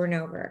it over and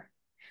over.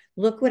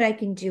 Look what I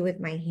can do with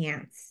my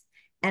hands.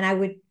 And I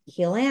would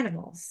heal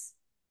animals.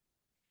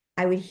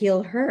 I would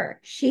heal her.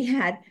 She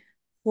had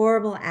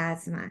horrible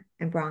asthma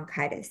and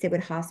bronchitis. They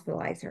would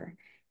hospitalize her,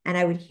 and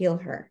I would heal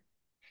her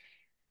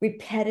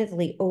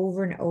repetitively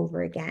over and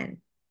over again.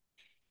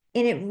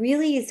 And it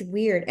really is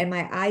weird. And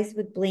my eyes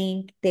would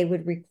blink. They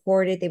would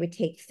record it. They would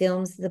take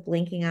films of the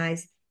blinking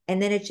eyes.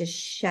 And then it just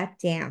shut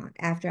down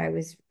after I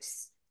was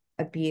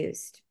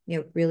abused,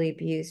 really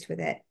abused with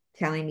it,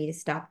 telling me to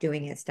stop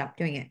doing it, stop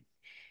doing it.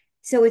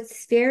 So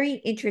it's very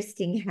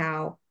interesting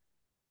how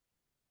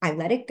I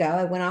let it go.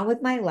 I went on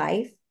with my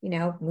life,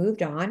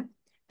 moved on.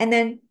 And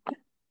then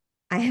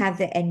I have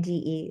the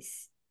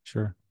NDEs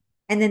Sure.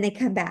 and then they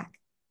come back.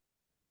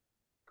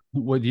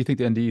 What do you think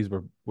the NDEs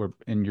were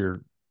in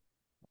your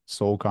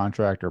soul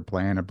contract or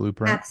plan or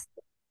blueprint? Abs-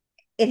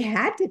 It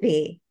had to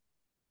be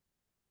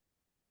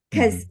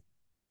because, Hmm.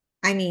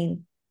 I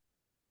mean,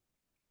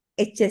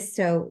 it's just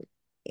so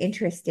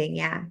interesting.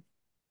 Yeah.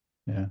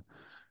 Yeah.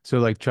 So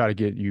like try to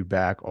get you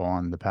back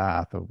on the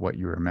path of what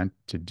you were meant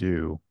to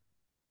do.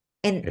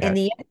 And Yeah.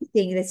 the other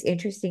thing that's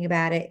interesting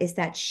about it is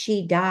that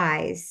she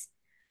dies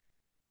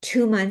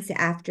 2 months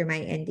after my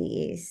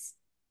NDEs.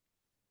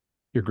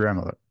 Your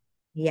grandmother.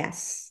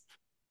 Yes.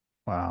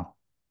 Wow.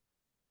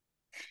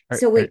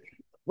 So Are,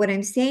 what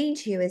I'm saying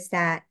to you is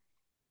that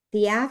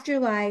the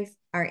afterlife,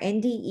 our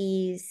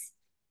NDEs,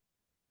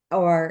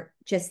 or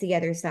just the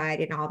other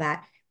side and all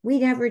that, we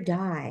never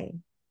die.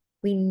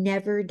 We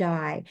never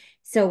die.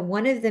 So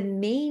one of the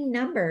main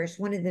numbers,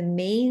 one of the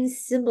main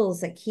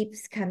symbols that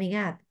keeps coming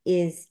up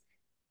is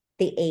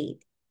the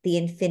 8, the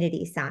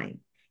infinity sign.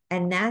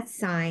 And that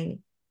sign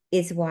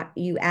is what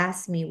you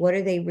asked me, what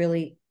are they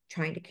really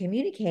trying to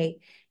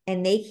communicate?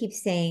 And they keep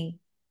saying,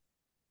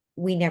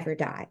 we never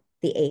die.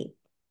 The eight.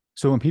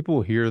 So when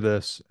people hear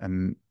this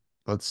and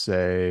let's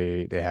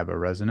say they have a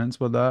resonance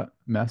with that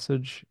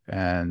message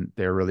and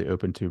they're really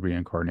open to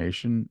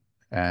reincarnation,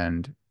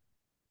 and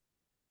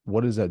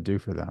what does that do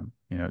for them?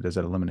 You know, does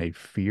that eliminate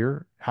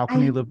fear? How can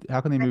I, they live,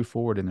 how can they move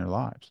forward in their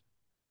lives?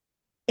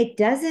 it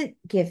doesn't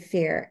give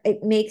fear.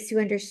 It makes you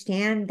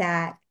understand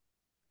that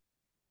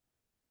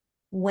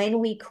when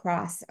we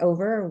cross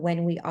over,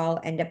 when we all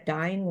end up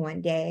dying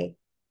one day,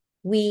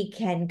 we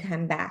can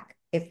come back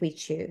if we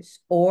choose.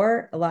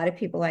 Or a lot of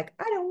people like,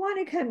 I don't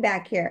want to come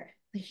back here.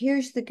 But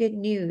here's the good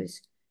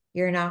news.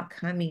 You're not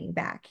coming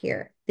back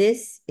here.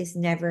 This is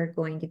never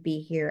going to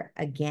be here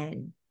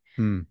again.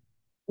 Hmm.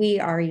 We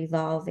are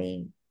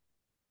evolving.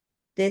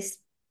 This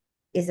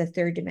is a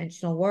third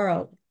dimensional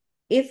world.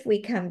 If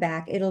we come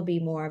back, it'll be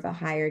more of a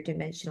higher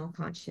dimensional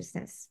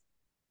consciousness.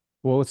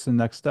 Well, what's the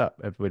next step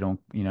if we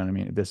don't, you know what I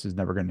mean? This is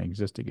never going to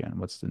exist again.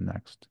 What's the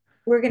next?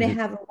 We're going Is to it,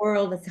 have a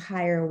world that's a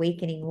higher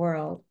awakening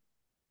world.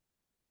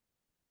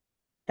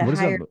 The what does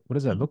that, higher, what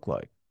does that look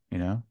like? You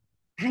know?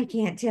 I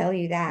can't tell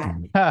you that,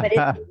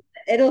 but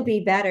it'll be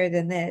better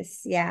than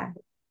this. Yeah.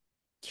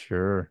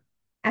 Sure.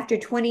 After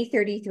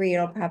 2033,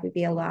 it'll probably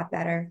be a lot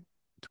better.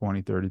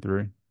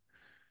 2033.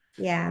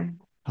 Yeah.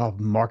 I'll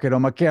mark it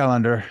on my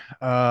calendar.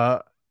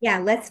 Yeah.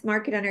 Let's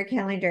mark it on our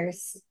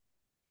calendars.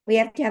 We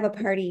have to have a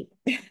party.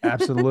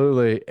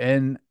 Absolutely.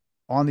 And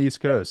on the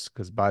East Coast,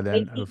 because by then,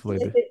 Waking to hopefully,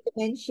 the the fifth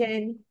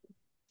dimension,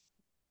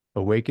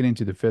 awakening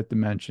to the fifth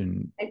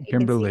dimension, if you can see.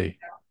 Kimberly.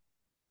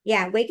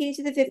 Yeah. Waking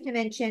to the fifth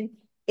dimension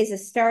is a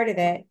start of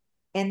it.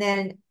 And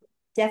then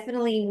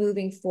definitely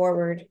moving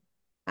forward,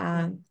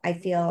 I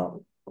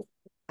feel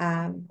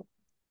um,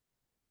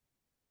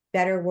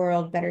 better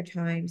world, better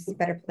times,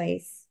 better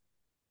place.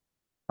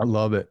 I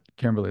love it.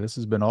 Kimberly, this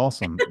has been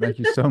awesome. Thank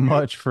you so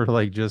much for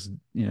like just,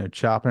 you know,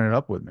 chopping it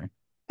up with me.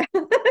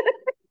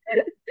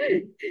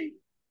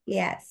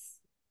 Yes.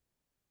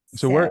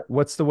 So So,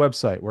 what's the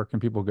website? Where can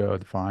people go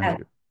to find oh,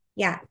 you?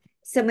 yeah.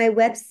 So my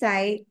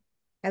website,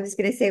 I was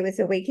going to say it was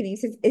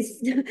Awakenings,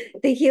 is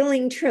the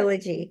Healing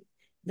Trilogy,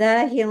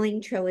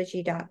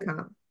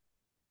 thehealingtrilogy.com.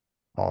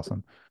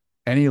 Awesome.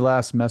 Any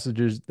last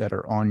messages that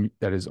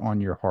is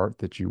on your heart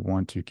that you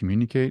want to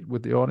communicate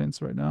with the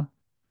audience right now?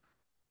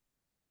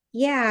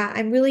 Yeah,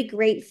 I'm really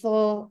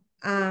grateful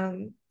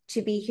to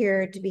be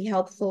here to be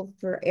helpful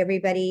for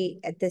everybody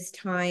at this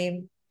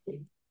time.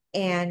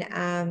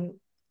 And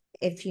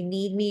if you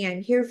need me,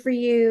 I'm here for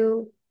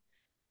you.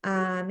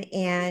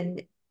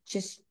 And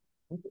just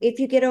if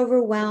you get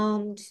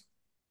overwhelmed,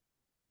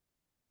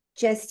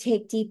 just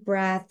take deep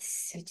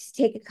breaths, just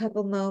take a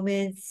couple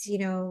moments,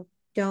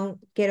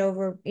 don't get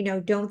over,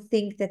 don't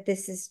think that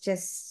this is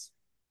just,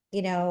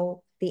 the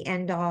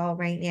end all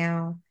right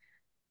now.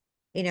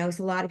 There's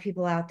a lot of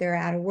people out there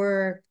out of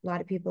work, a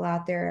lot of people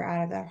out there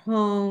out of their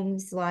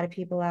homes, a lot of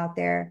people out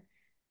there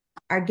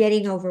are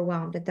getting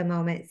overwhelmed at the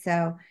moment.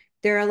 So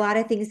there are a lot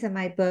of things in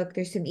my book.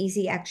 There's some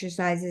easy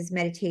exercises,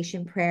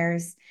 meditation,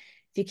 prayers.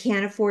 If you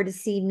can't afford to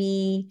see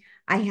me,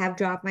 I have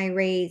dropped my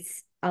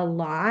rates a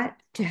lot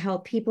to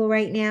help people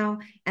right now.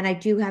 And I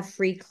do have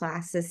free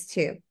classes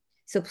too.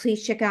 So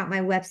please check out my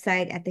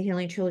website at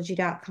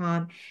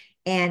thehealingtrilogy.com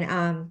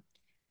and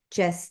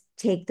just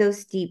take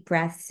those deep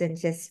breaths and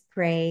just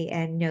pray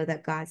and know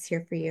that God's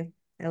here for you.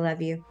 I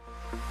love you.